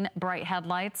clean, bright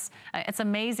headlights, it's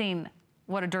amazing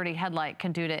what a dirty headlight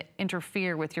can do to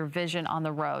interfere with your vision on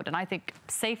the road. And I think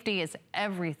safety is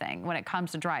everything when it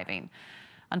comes to driving.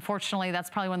 Unfortunately,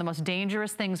 that's probably one of the most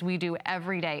dangerous things we do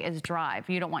every day is drive.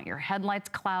 You don't want your headlights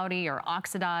cloudy or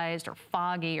oxidized or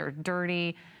foggy or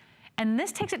dirty. And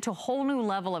this takes it to a whole new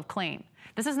level of clean.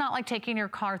 This is not like taking your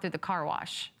car through the car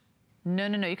wash. No,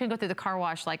 no, no, you can go through the car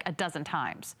wash like a dozen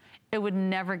times. It would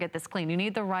never get this clean. You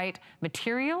need the right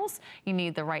materials, you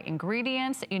need the right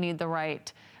ingredients, you need the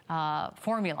right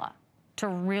formula to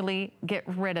really get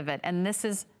rid of it. And this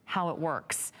is how it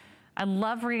works. I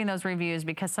love reading those reviews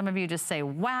because some of you just say,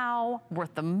 wow,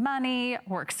 worth the money,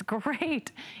 works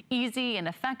great, easy and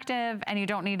effective, and you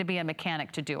don't need to be a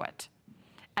mechanic to do it.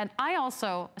 And I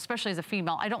also, especially as a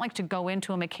female, I don't like to go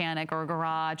into a mechanic or a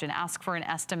garage and ask for an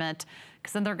estimate,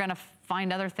 because then they're gonna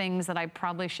find other things that I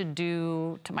probably should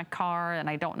do to my car, and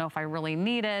I don't know if I really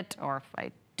need it or if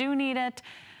I do need it.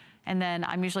 And then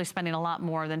I'm usually spending a lot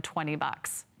more than 20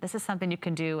 bucks. This is something you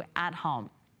can do at home.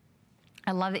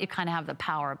 I love that you kind of have the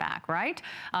power back, right?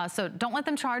 So don't let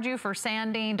them charge you for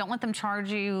sanding. Don't let them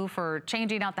charge you for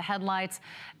changing out the headlights.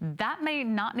 That may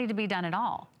not need to be done at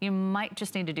all. You might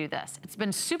just need to do this. It's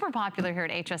been super popular here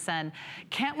at HSN.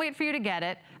 Can't wait for you to get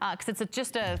it, because it's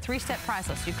just a 3-step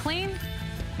process. You clean,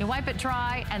 you wipe it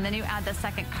dry, and then you add the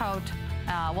second coat.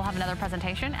 We'll have another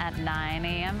presentation at 9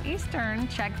 a.m. Eastern.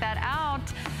 Check that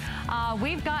out.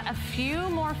 We've got a few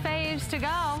more faves to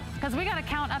go, because we got to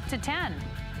count up to 10.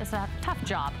 It's a tough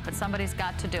job, but somebody's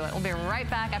got to do it. We'll be right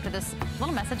back after this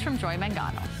little message from Joy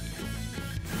Mangano.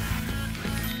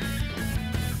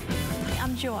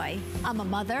 I'm Joy. I'm a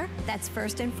mother, that's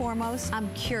first and foremost.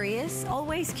 I'm curious,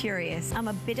 always curious. I'm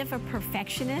a bit of a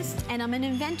perfectionist, and I'm an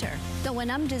inventor. So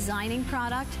when I'm designing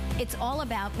product, it's all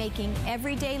about making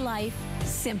everyday life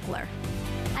simpler.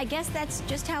 I guess that's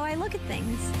just how I look at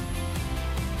things.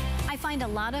 I find a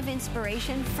lot of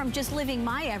inspiration from just living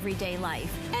my everyday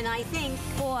life. And I think,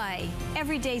 boy,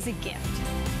 every day's a gift.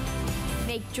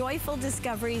 Make joyful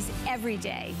discoveries every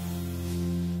day.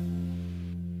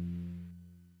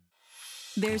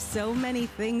 There's so many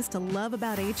things to love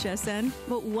about HSN,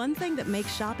 but one thing that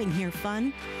makes shopping here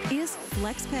fun is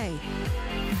FlexPay.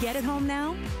 Get it home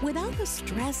now without the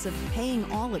stress of paying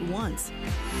all at once.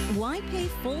 Why pay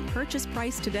full purchase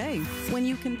price today when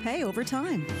you can pay over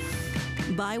time?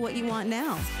 Buy what you want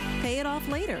now, pay it off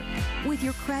later with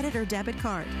your credit or debit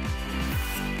card.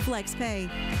 FlexPay.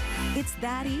 It's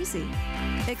that easy.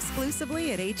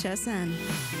 Exclusively at HSN.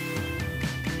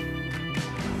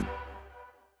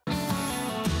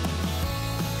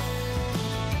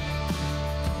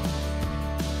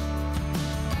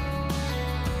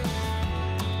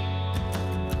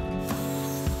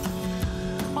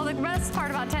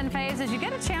 Part about 10 Faves is you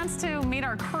get a chance to meet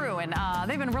our crew, and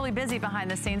they've been really busy behind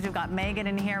the scenes. We've got Megan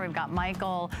in here, we've got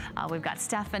Michael, we've got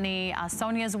Stephanie,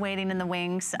 Sonia's waiting in the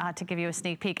wings to give you a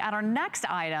sneak peek at our next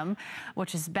item,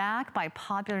 which is back by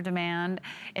popular demand.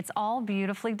 It's all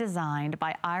beautifully designed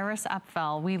by Iris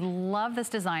Upfel. We love this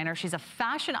designer. She's a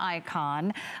fashion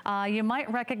icon. You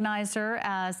might recognize her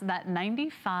as that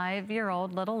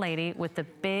 95-year-old little lady with the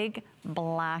big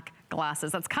black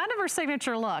glasses. That's kind of her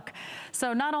signature look.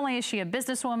 So not only is she a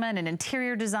businesswoman, an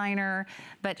interior designer,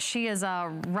 but she is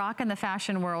rocking the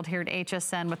fashion world here at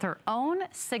HSN with her own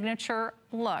signature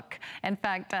look. In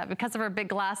fact, because of her big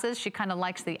glasses, she kind of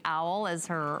likes the owl as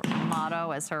her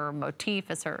motto, as her motif,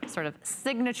 as her sort of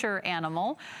signature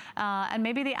animal. And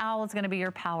maybe the owl is going to be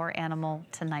your power animal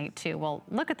tonight too. Well,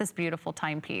 look at this beautiful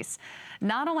timepiece.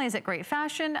 Not only is it great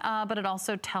fashion, but it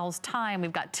also tells time.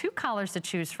 We've got 2 colors to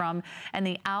choose from, and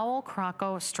the Owl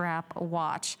Croco strap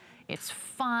watch. It's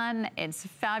fun, it's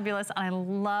fabulous, and I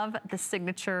love the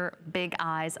signature big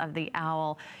eyes of the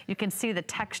owl. You can see the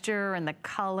texture and the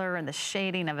color and the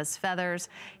shading of his feathers.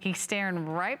 He's staring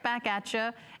right back at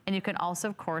you, and you can also,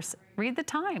 of course, read the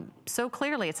time so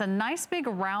clearly. It's a nice big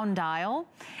round dial,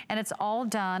 and it's all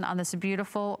done on this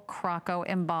beautiful Croco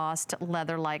embossed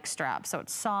leather-like strap. So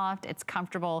it's soft, it's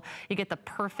comfortable, you get the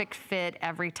perfect fit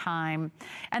every time.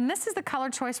 And this is the color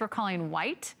choice we're calling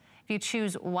white. If you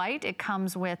choose white, it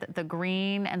comes with the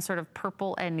green and sort of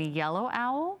purple and yellow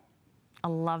owl. I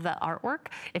love that artwork.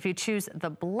 If you choose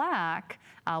the black,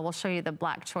 we'll show you the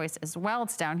black choice as well.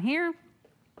 It's down here.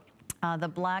 The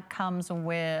black comes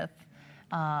with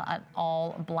an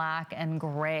all black and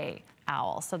gray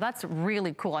owl. So that's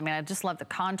really cool. I mean, I just love the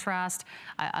contrast.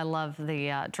 I love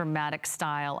the dramatic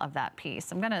style of that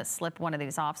piece. I'm gonna slip one of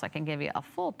these off so I can give you a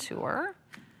full tour.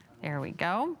 There we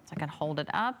go, so I can hold it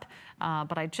up.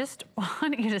 But I just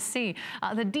want you to see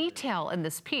the detail in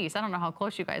this piece. I don't know how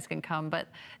close you guys can come, but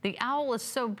the owl is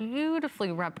so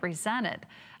beautifully represented.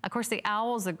 Of course, the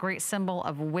owl is a great symbol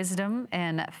of wisdom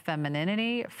and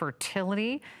femininity,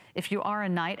 fertility. If you are a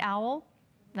night owl,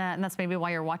 and that's maybe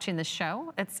why you're watching this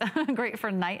show, it's great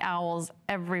for night owls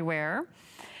everywhere.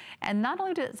 And not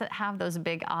only does it have those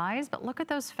big eyes, but look at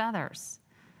those feathers.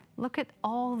 Look at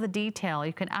all the detail.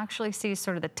 You can actually see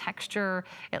sort of the texture.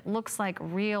 It looks like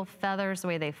real feathers, the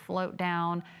way they float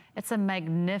down. It's a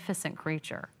magnificent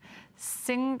creature.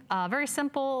 Very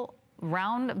simple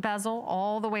round bezel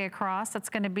all the way across. That's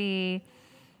going to be,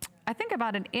 I think,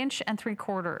 about 1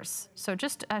 3/4 inches. So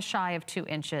just shy of 2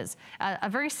 inches. A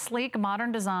very sleek,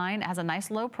 modern design. It has a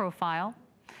nice low profile.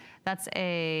 That's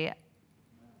a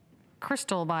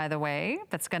crystal, by the way,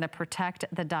 that's gonna protect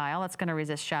the dial. That's gonna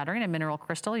resist shattering, a mineral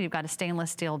crystal. You've got a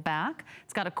stainless steel back.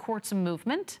 It's got a quartz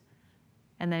movement.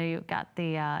 And then you've got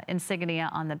the insignia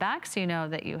on the back, so you know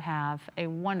that you have a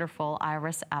wonderful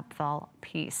Iris Apfel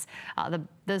piece.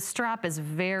 The strap is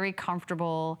very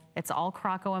comfortable. It's all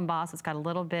Croco embossed. It's got a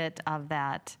little bit of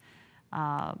that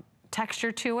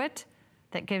texture to it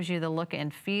that gives you the look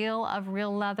and feel of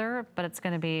real leather, but it's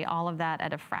gonna be all of that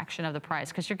at a fraction of the price,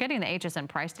 because you're getting the HSN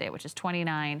price today, which is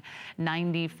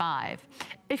 $29.95.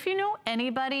 If you know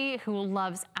anybody who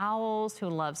loves owls, who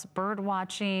loves bird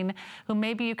watching, who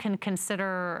maybe you can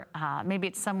consider, maybe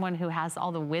it's someone who has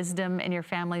all the wisdom in your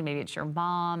family, maybe it's your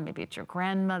mom, maybe it's your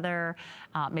grandmother,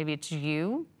 maybe it's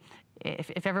you.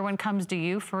 If everyone comes to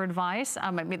you for advice, I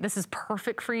mean, this is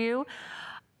perfect for you.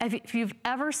 If you've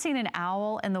ever seen an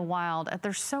owl in the wild,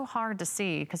 they're so hard to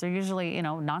see because they're usually, you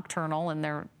know, nocturnal and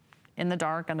they're in the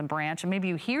dark on the branch, and maybe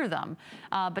you hear them.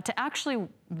 But to actually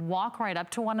walk right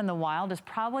up to one in the wild is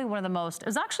probably one of the most, it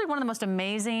was actually one of the most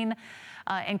amazing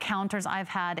encounters I've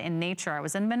had in nature. I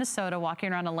was in Minnesota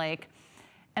walking around a lake,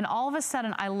 and all of a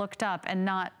sudden I looked up, and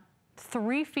not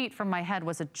 3 feet from my head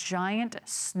was a giant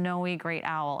snowy great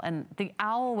owl. And the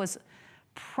owl was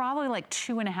probably like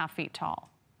 2.5 feet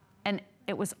tall. And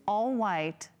it was all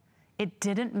white. It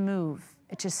didn't move.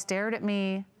 It just stared at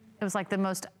me. It was like the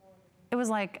most, it was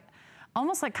like,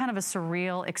 almost like kind of a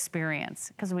surreal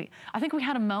experience. Because I think we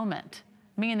had a moment,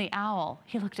 me and the owl.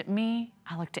 He looked at me,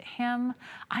 I looked at him.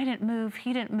 I didn't move,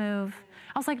 he didn't move.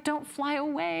 I was like, don't fly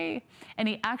away. And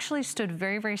he actually stood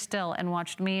very, very still and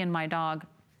watched me and my dog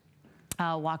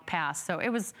walk past. So it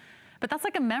was, but that's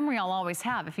like a memory I'll always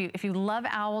have. If you love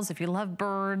owls, if you love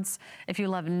birds, if you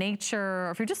love nature,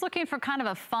 or if you're just looking for kind of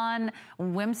a fun,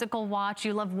 whimsical watch,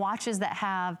 you love watches that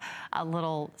have a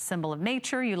little symbol of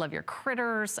nature, you love your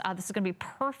critters, this is gonna be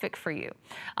perfect for you.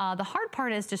 The hard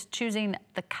part is just choosing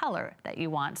the color that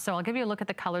you want. So I'll give you a look at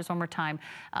the colors one more time.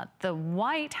 The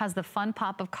white has the fun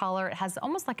pop of color. It has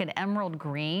almost like an emerald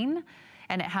green,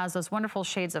 and it has those wonderful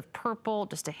shades of purple,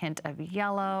 just a hint of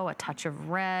yellow, a touch of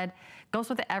red. Goes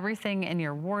with everything in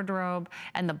your wardrobe.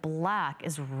 And the black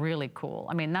is really cool.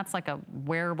 I mean, that's like a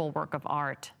wearable work of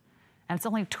art. And it's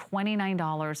only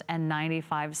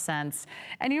 $29.95.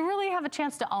 And you really have a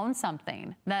chance to own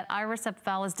something that Iris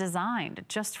Apfel is designed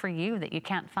just for you, that you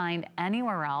can't find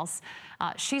anywhere else.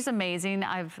 She's amazing.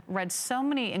 I've read so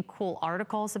many cool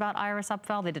articles about Iris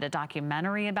Apfel. They did a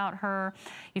documentary about her.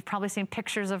 You've probably seen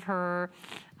pictures of her.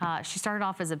 She started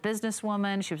off as a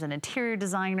businesswoman. She was an interior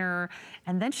designer,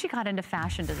 and then she got into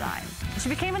fashion design. She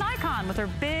became an icon with her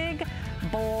big,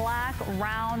 black,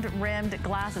 round-rimmed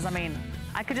glasses. I mean,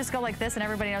 I could just go like this and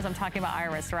everybody knows I'm talking about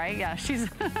Iris, right? Yeah, she's,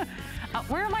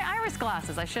 where are my Iris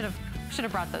glasses? I should have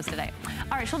brought those today.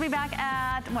 All right, she'll be back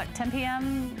at, what, 10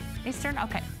 p.m. Eastern?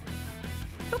 Okay.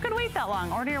 Who could wait that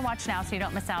long? Order your watch now so you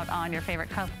don't miss out on your favorite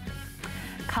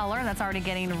color. That's already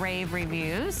getting rave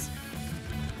reviews.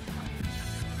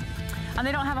 And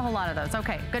they don't have a whole lot of those.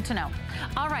 Okay, good to know.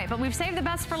 All right, but we've saved the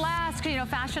best for last. You know,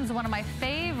 fashion's one of my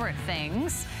favorite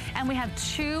things. And we have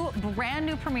 2 brand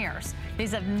new premieres.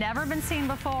 These have never been seen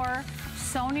before.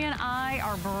 Sonia and I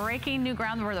are breaking new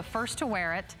ground. We're the first to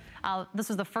wear it. This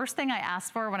was the first thing I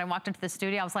asked for when I walked into the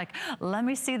studio. I was like, let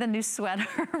me see the new sweater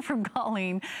from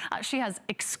Colleen. She has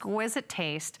exquisite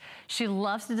taste. She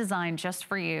loves to design just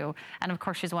for you. And of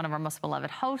course, she's one of our most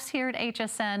beloved hosts here at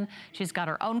HSN. She's got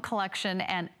her own collection,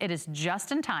 and it is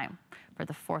just in time for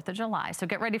the 4th of July. So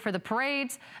get ready for the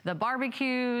parades, the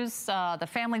barbecues, the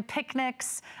family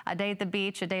picnics, a day at the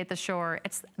beach, a day at the shore.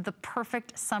 It's the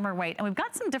perfect summer weight. And we've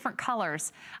got some different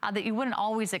colors that you wouldn't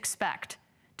always expect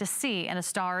to see in a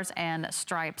stars and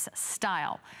stripes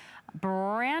style.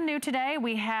 Brand new today,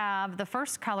 we have the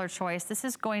first color choice. This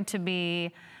is going to be,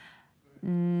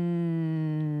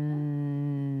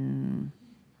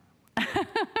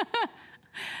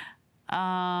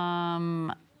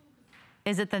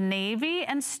 is it the navy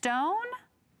and stone?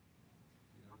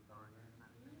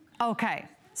 Okay,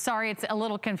 sorry, it's a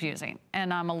little confusing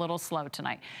and I'm a little slow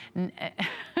tonight.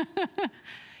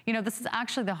 You know, this is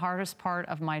actually the hardest part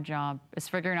of my job, is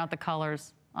figuring out the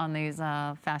colors on these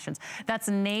fashions. That's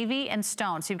navy and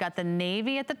stone. So you've got the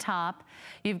navy at the top,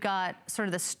 you've got sort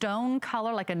of the stone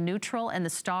color, like a neutral in the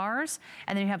stars,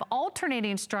 and then you have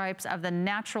alternating stripes of the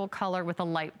natural color with a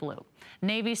light blue.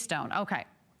 Navy, stone, okay.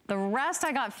 The rest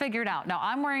I got figured out. Now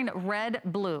I'm wearing red,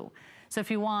 blue. So if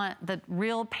you want the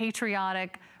real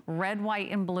patriotic red,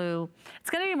 white, and blue, it's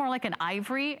gonna be more like an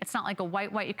ivory. It's not like a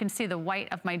white. You can see the white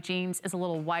of my jeans is a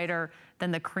little whiter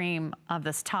than the cream of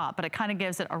this top, but it kind of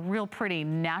gives it a real pretty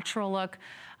natural look,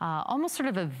 almost sort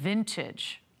of a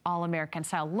vintage all-American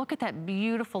style. Look at that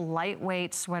beautiful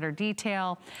lightweight sweater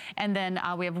detail. And then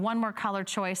we have one more color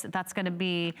choice. That's gonna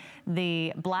be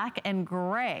the black and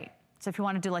gray. So if you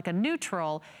wanna do like a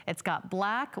neutral, it's got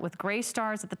black with gray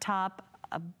stars at the top,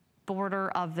 a border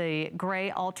of the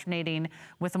gray alternating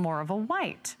with more of a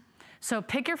white. So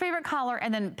pick your favorite color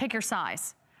and then pick your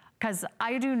size, because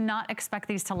I do not expect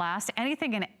these to last.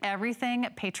 Anything and everything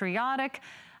patriotic,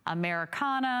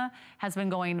 Americana has been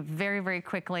going very, very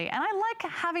quickly. And I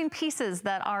like having pieces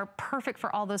that are perfect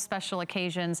for all those special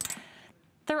occasions.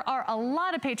 There are a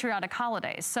lot of patriotic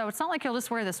holidays, so it's not like you'll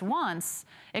just wear this once.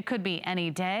 It could be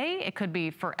any day. It could be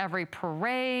for every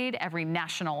parade, every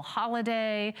national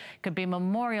holiday. It could be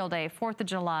Memorial Day, 4th of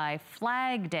July,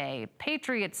 Flag Day,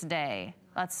 Patriots Day.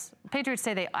 That's Patriots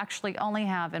Day they actually only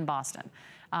have in Boston.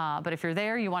 But if you're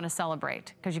there, you want to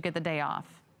celebrate because you get the day off.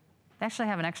 They actually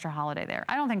have an extra holiday there.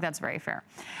 I don't think that's very fair.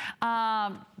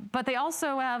 But they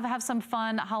also have some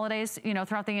fun holidays, you know,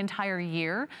 throughout the entire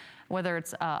year, whether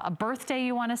it's a birthday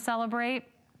you want to celebrate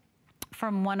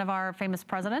from one of our famous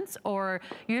presidents, or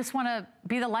you just want to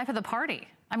be the life of the party.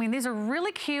 I mean, these are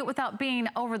really cute without being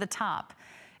over the top.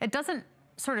 It doesn't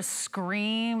sort of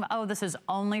scream, oh, this is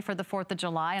only for the 4th of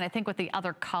July. And I think with the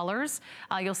other colors,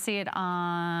 you'll see it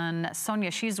on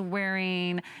Sonia. She's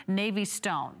wearing navy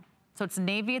stone. So it's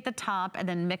navy at the top and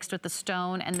then mixed with the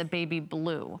stone and the baby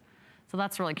blue. So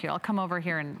that's really cute. I'll come over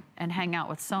here and hang out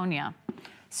with Sonia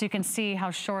so you can see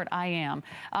how short I am.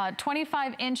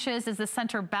 25 inches is the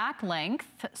center back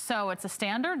length. So it's a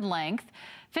standard length,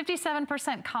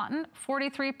 57% cotton,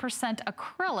 43%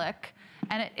 acrylic,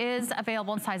 and it is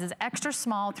available in sizes extra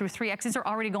small through 3X. These are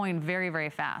already going very, very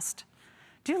fast.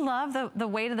 Do you love the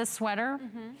weight of the sweater?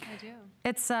 I do.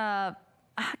 It's kind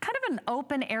of an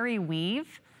open, airy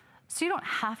weave. So you don't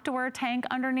have to wear a tank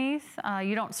underneath.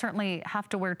 You don't certainly have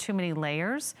to wear too many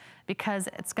layers because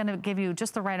it's gonna give you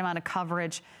just the right amount of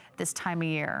coverage this time of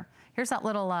year. Here's that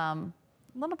little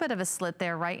bit of a slit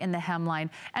there right in the hemline.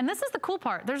 And this is the cool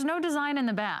part. There's no design in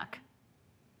the back,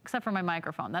 except for my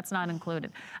microphone. That's not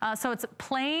included. So it's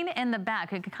plain in the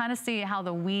back. You can kind of see how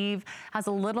the weave has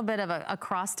a little bit of a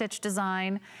cross-stitch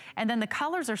design. And then the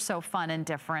colors are so fun and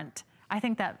different. I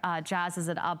think that jazzes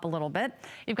it up a little bit.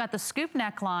 You've got the scoop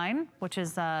neckline, which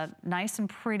is nice and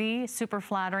pretty, super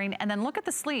flattering. And then look at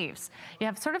the sleeves. You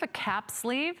have sort of a cap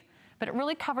sleeve, but it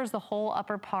really covers the whole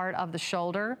upper part of the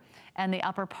shoulder and the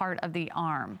upper part of the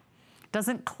arm.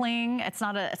 Doesn't cling, it's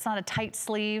not a tight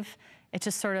sleeve. It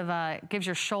just sort of gives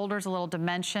your shoulders a little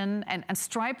dimension. And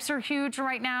stripes are huge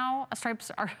right now.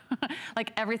 Stripes are,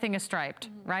 like everything is striped,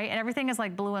 right? And everything is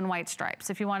like blue and white stripes.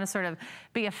 If you want to sort of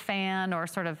be a fan or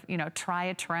sort of, you know, try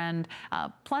a trend.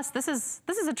 Plus, this is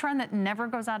a trend that never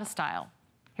goes out of style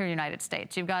here in the United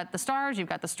States. You've got the stars, you've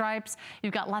got the stripes,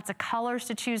 you've got lots of colors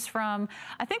to choose from.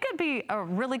 I think it'd be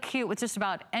really cute with just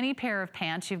about any pair of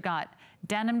pants. You've got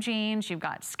denim jeans, you've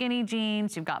got skinny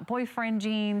jeans, you've got boyfriend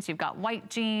jeans, you've got white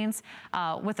jeans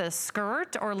with a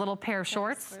skirt or a little pair of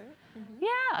shorts. Yeah,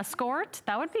 a skirt,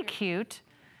 that would be cute.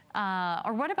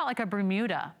 Or what about like a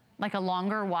Bermuda, like a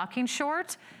longer walking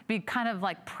short? Be kind of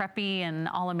like preppy and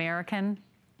all-American.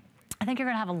 I think you're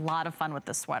gonna have a lot of fun with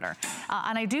this sweater.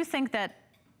 And I do think that,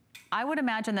 I would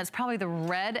imagine that's probably the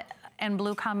red and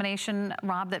blue combination,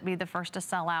 Rob, that'd be the first to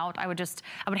sell out. I would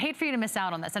hate for you to miss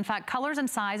out on this. In fact, colors and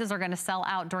sizes are gonna sell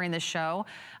out during this show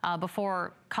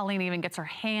before Colleen even gets her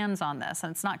hands on this,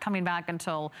 and it's not coming back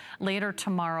until later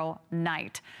tomorrow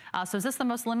night. So is this the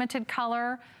most limited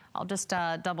color? I'll just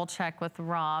double check with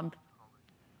Rob.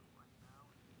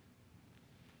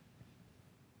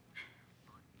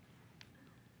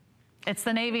 It's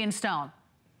the navy and stone.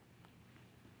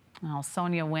 Oh,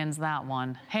 Sonia wins that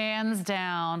one. Hands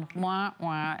down. Wah,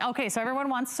 wah. Okay, so everyone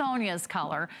wants Sonia's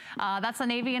color. That's the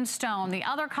navy and stone. The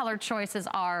other color choices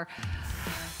are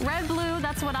red, blue,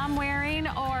 that's what I'm wearing,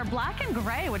 or black and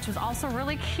gray, which is also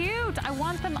really cute. I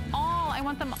want them all. I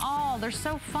want them all. They're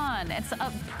so fun. It's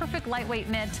a perfect lightweight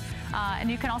knit,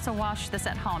 and you can also wash this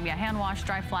at home. Yeah, hand wash,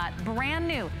 dry flat, brand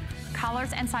new.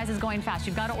 Colors and sizes going fast.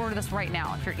 You've got to order this right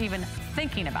now if you're even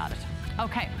thinking about it.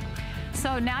 Okay.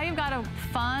 So now you've got a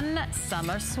fun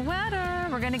summer sweater.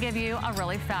 We're gonna give you a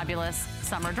really fabulous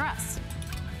summer dress.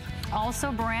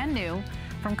 Also brand new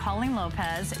from Colleen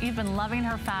Lopez. You've been loving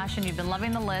her fashion. You've been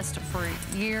loving the list for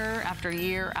year after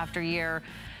year after year.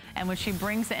 And when she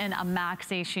brings in a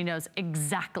maxi, she knows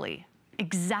exactly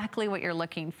what you're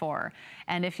looking for.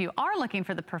 And if you are looking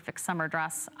for the perfect summer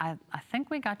dress, I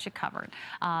think we got you covered.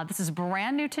 This is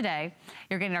brand new today.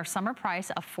 You're getting our summer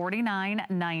price of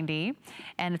 $49.90,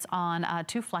 and it's on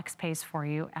 2 flex pays for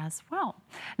you as well.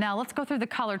 Now let's go through the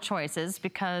color choices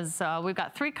because we've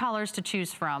got 3 colors to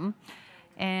choose from.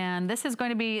 And this is going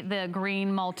to be the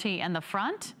green multi in the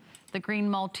front. The green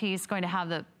multi is going to have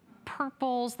the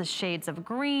purples, the shades of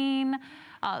green,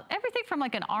 everything from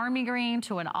like an army green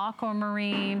to an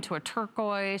aquamarine to a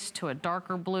turquoise to a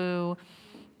darker blue.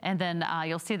 And then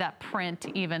you'll see that print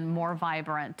even more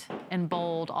vibrant and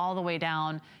bold all the way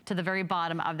down to the very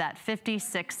bottom of that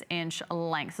 56-inch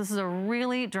length. This is a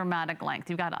really dramatic length.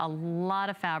 You've got a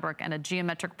lot of fabric and a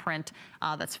geometric print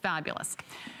that's fabulous.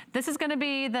 This is gonna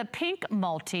be the pink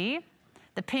multi.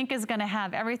 The pink is gonna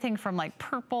have everything from like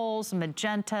purples,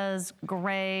 magentas,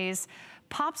 grays,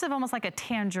 pops of almost like a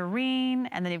tangerine,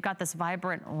 and then you've got this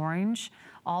vibrant orange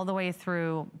all the way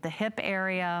through the hip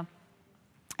area.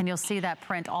 And you'll see that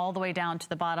print all the way down to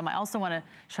the bottom. I also want to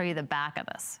show you the back of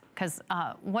this, because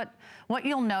what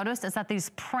you'll notice is that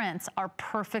these prints are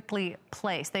perfectly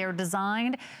placed. They are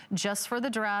designed just for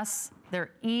the dress. They're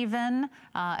even.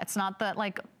 It's not that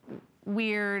like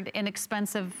weird,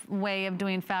 inexpensive way of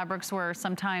doing fabrics where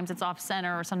sometimes it's off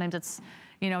center or sometimes it's,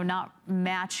 you know, not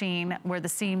matching where the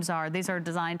seams are. These are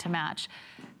designed to match.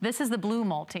 This is the blue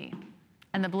multi.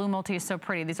 And the blue multi is so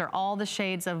pretty. These are all the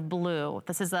shades of blue.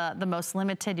 This is the most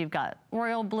limited. You've got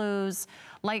royal blues,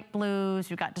 light blues,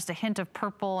 you've got just a hint of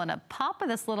purple and a pop of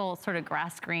this little sort of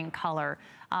grass green color,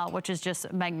 which is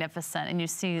just magnificent. And you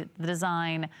see the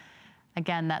design,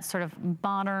 again, that sort of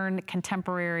modern,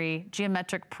 contemporary,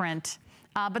 geometric print.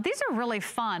 But these are really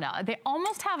fun. They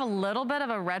almost have a little bit of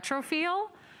a retro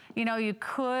feel. You know, you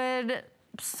could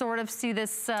sort of see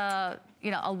this,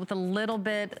 you know, with a little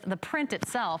bit, the print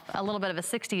itself, a little bit of a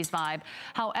 60s vibe.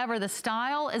 However, the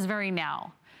style is very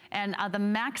now. And the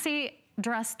maxi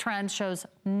dress trend shows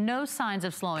no signs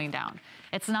of slowing down.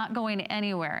 It's not going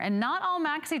anywhere. And not all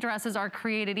maxi dresses are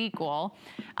created equal.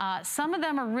 Some of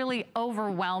them are really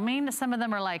overwhelming. Some of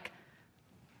them are like,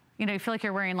 you know, you feel like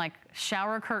you're wearing like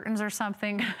shower curtains or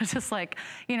something. It's just like,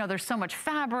 you know, there's so much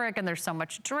fabric and there's so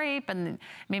much drape and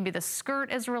maybe the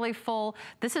skirt is really full.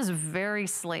 This is very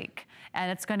sleek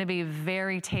and it's going to be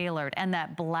very tailored. And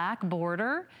that black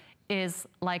border is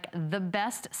like the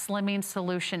best slimming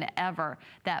solution ever.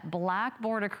 That black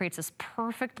border creates this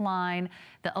perfect line,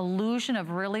 the illusion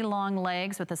of really long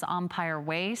legs with this empire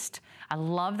waist. I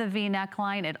love the V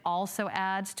neckline. It also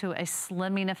adds to a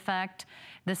slimming effect.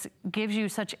 This gives you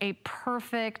such a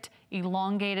perfect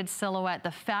elongated silhouette.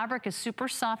 The fabric is super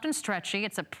soft and stretchy.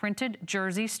 It's a printed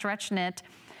jersey stretch knit.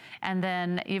 And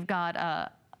then you've got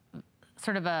a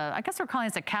sort of a, I guess we're calling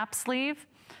this a cap sleeve.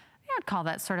 I'd call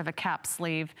that sort of a cap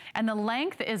sleeve. And the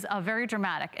length is very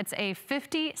dramatic. It's a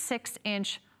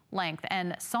 56-inch length.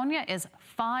 And Sonia is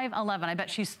 5'11". I bet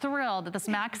she's thrilled that this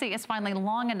maxi is finally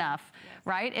long enough,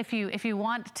 right? If you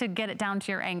want to get it down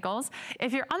to your ankles.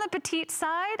 If you're on the petite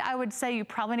side, I would say you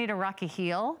probably need a rocky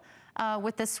heel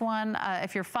with this one.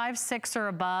 If you're 5'6" or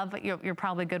above, you're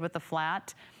probably good with the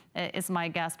flat. Is my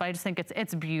guess, but I just think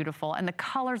it's beautiful. And the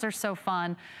colors are so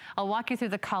fun. I'll walk you through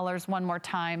the colors one more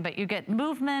time, but you get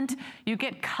movement, you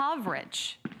get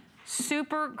coverage,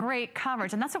 super great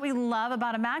coverage. And that's what we love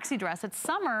about a maxi dress. It's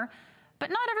summer, but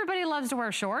not everybody loves to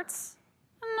wear shorts.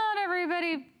 Not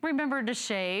everybody remembered to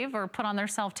shave or put on their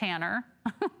self-tanner.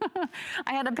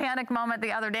 I had a panic moment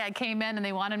the other day. I came in and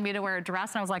they wanted me to wear a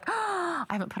dress and I was like, oh,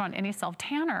 I haven't put on any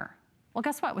self-tanner. Well,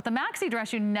 guess what? With the maxi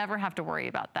dress, you never have to worry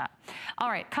about that. All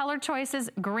right, color choices.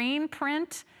 Green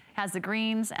print has the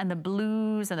greens and the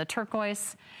blues and the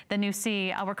turquoise. Then you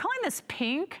see, we're calling this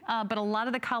pink, but a lot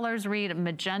of the colors read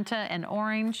magenta and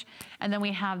orange. And then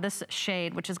we have this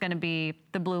shade, which is going to be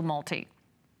the blue multi.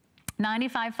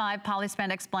 95.5 poly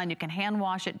spandex blend. You can hand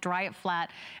wash it, dry it flat.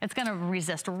 It's gonna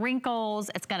resist wrinkles.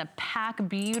 It's gonna pack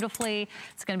beautifully.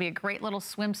 It's gonna be a great little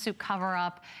swimsuit cover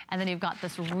up. And then you've got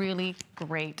this really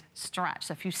great stretch.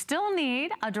 So if you still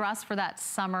need a dress for that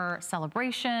summer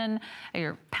celebration,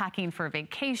 you're packing for a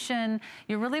vacation,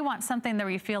 you really want something that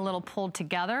where you feel a little pulled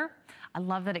together. I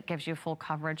love that it gives you full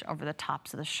coverage over the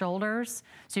tops of the shoulders.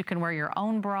 So you can wear your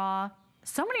own bra.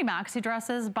 So many maxi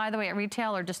dresses, by the way, at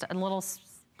retail are just a little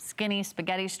skinny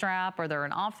spaghetti strap, or they're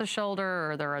an off the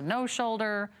shoulder, or they're a no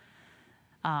shoulder.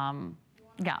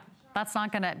 Yeah, that's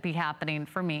not gonna be happening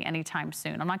for me anytime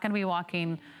soon. I'm not gonna be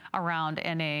walking around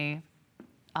in a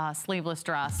sleeveless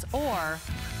dress or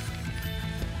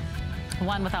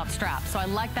one without straps. So I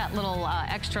like that little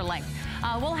extra length.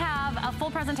 We'll have a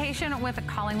full presentation with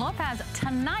Colleen Lopez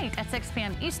tonight at 6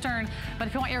 p.m. Eastern. But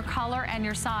if you want your color and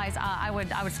your size, I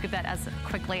would scoop that as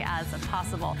quickly as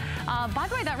possible. By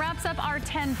the way, that wraps up our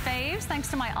 10 faves. Thanks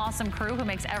to my awesome crew who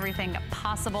makes everything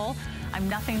possible. I'm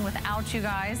nothing without you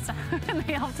guys.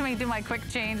 They helped me do my quick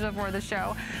change before the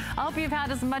show. I hope you've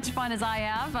had as much fun as I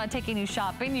have taking you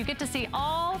shopping. You get to see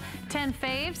all 10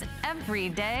 faves every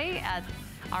day at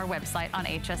our website on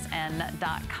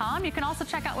hsn.com. You can also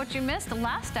check out what you missed.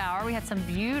 Last hour, we had some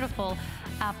beautiful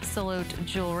absolute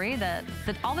jewelry that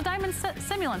all the diamond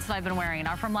simulants that I've been wearing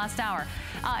are from last hour.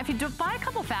 If you buy a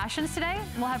couple fashions today,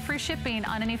 we'll have free shipping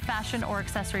on any fashion or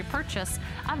accessory purchase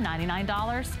of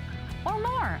 $99 or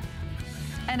more.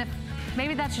 And if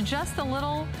maybe that's just a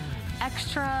little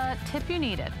extra tip you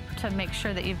needed to make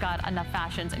sure that you've got enough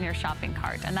fashions in your shopping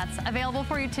cart. And that's available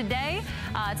for you today.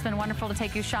 It's been wonderful to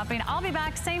take you shopping. I'll be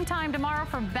back same time tomorrow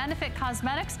for Benefit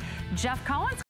Cosmetics. Jeff Cohen's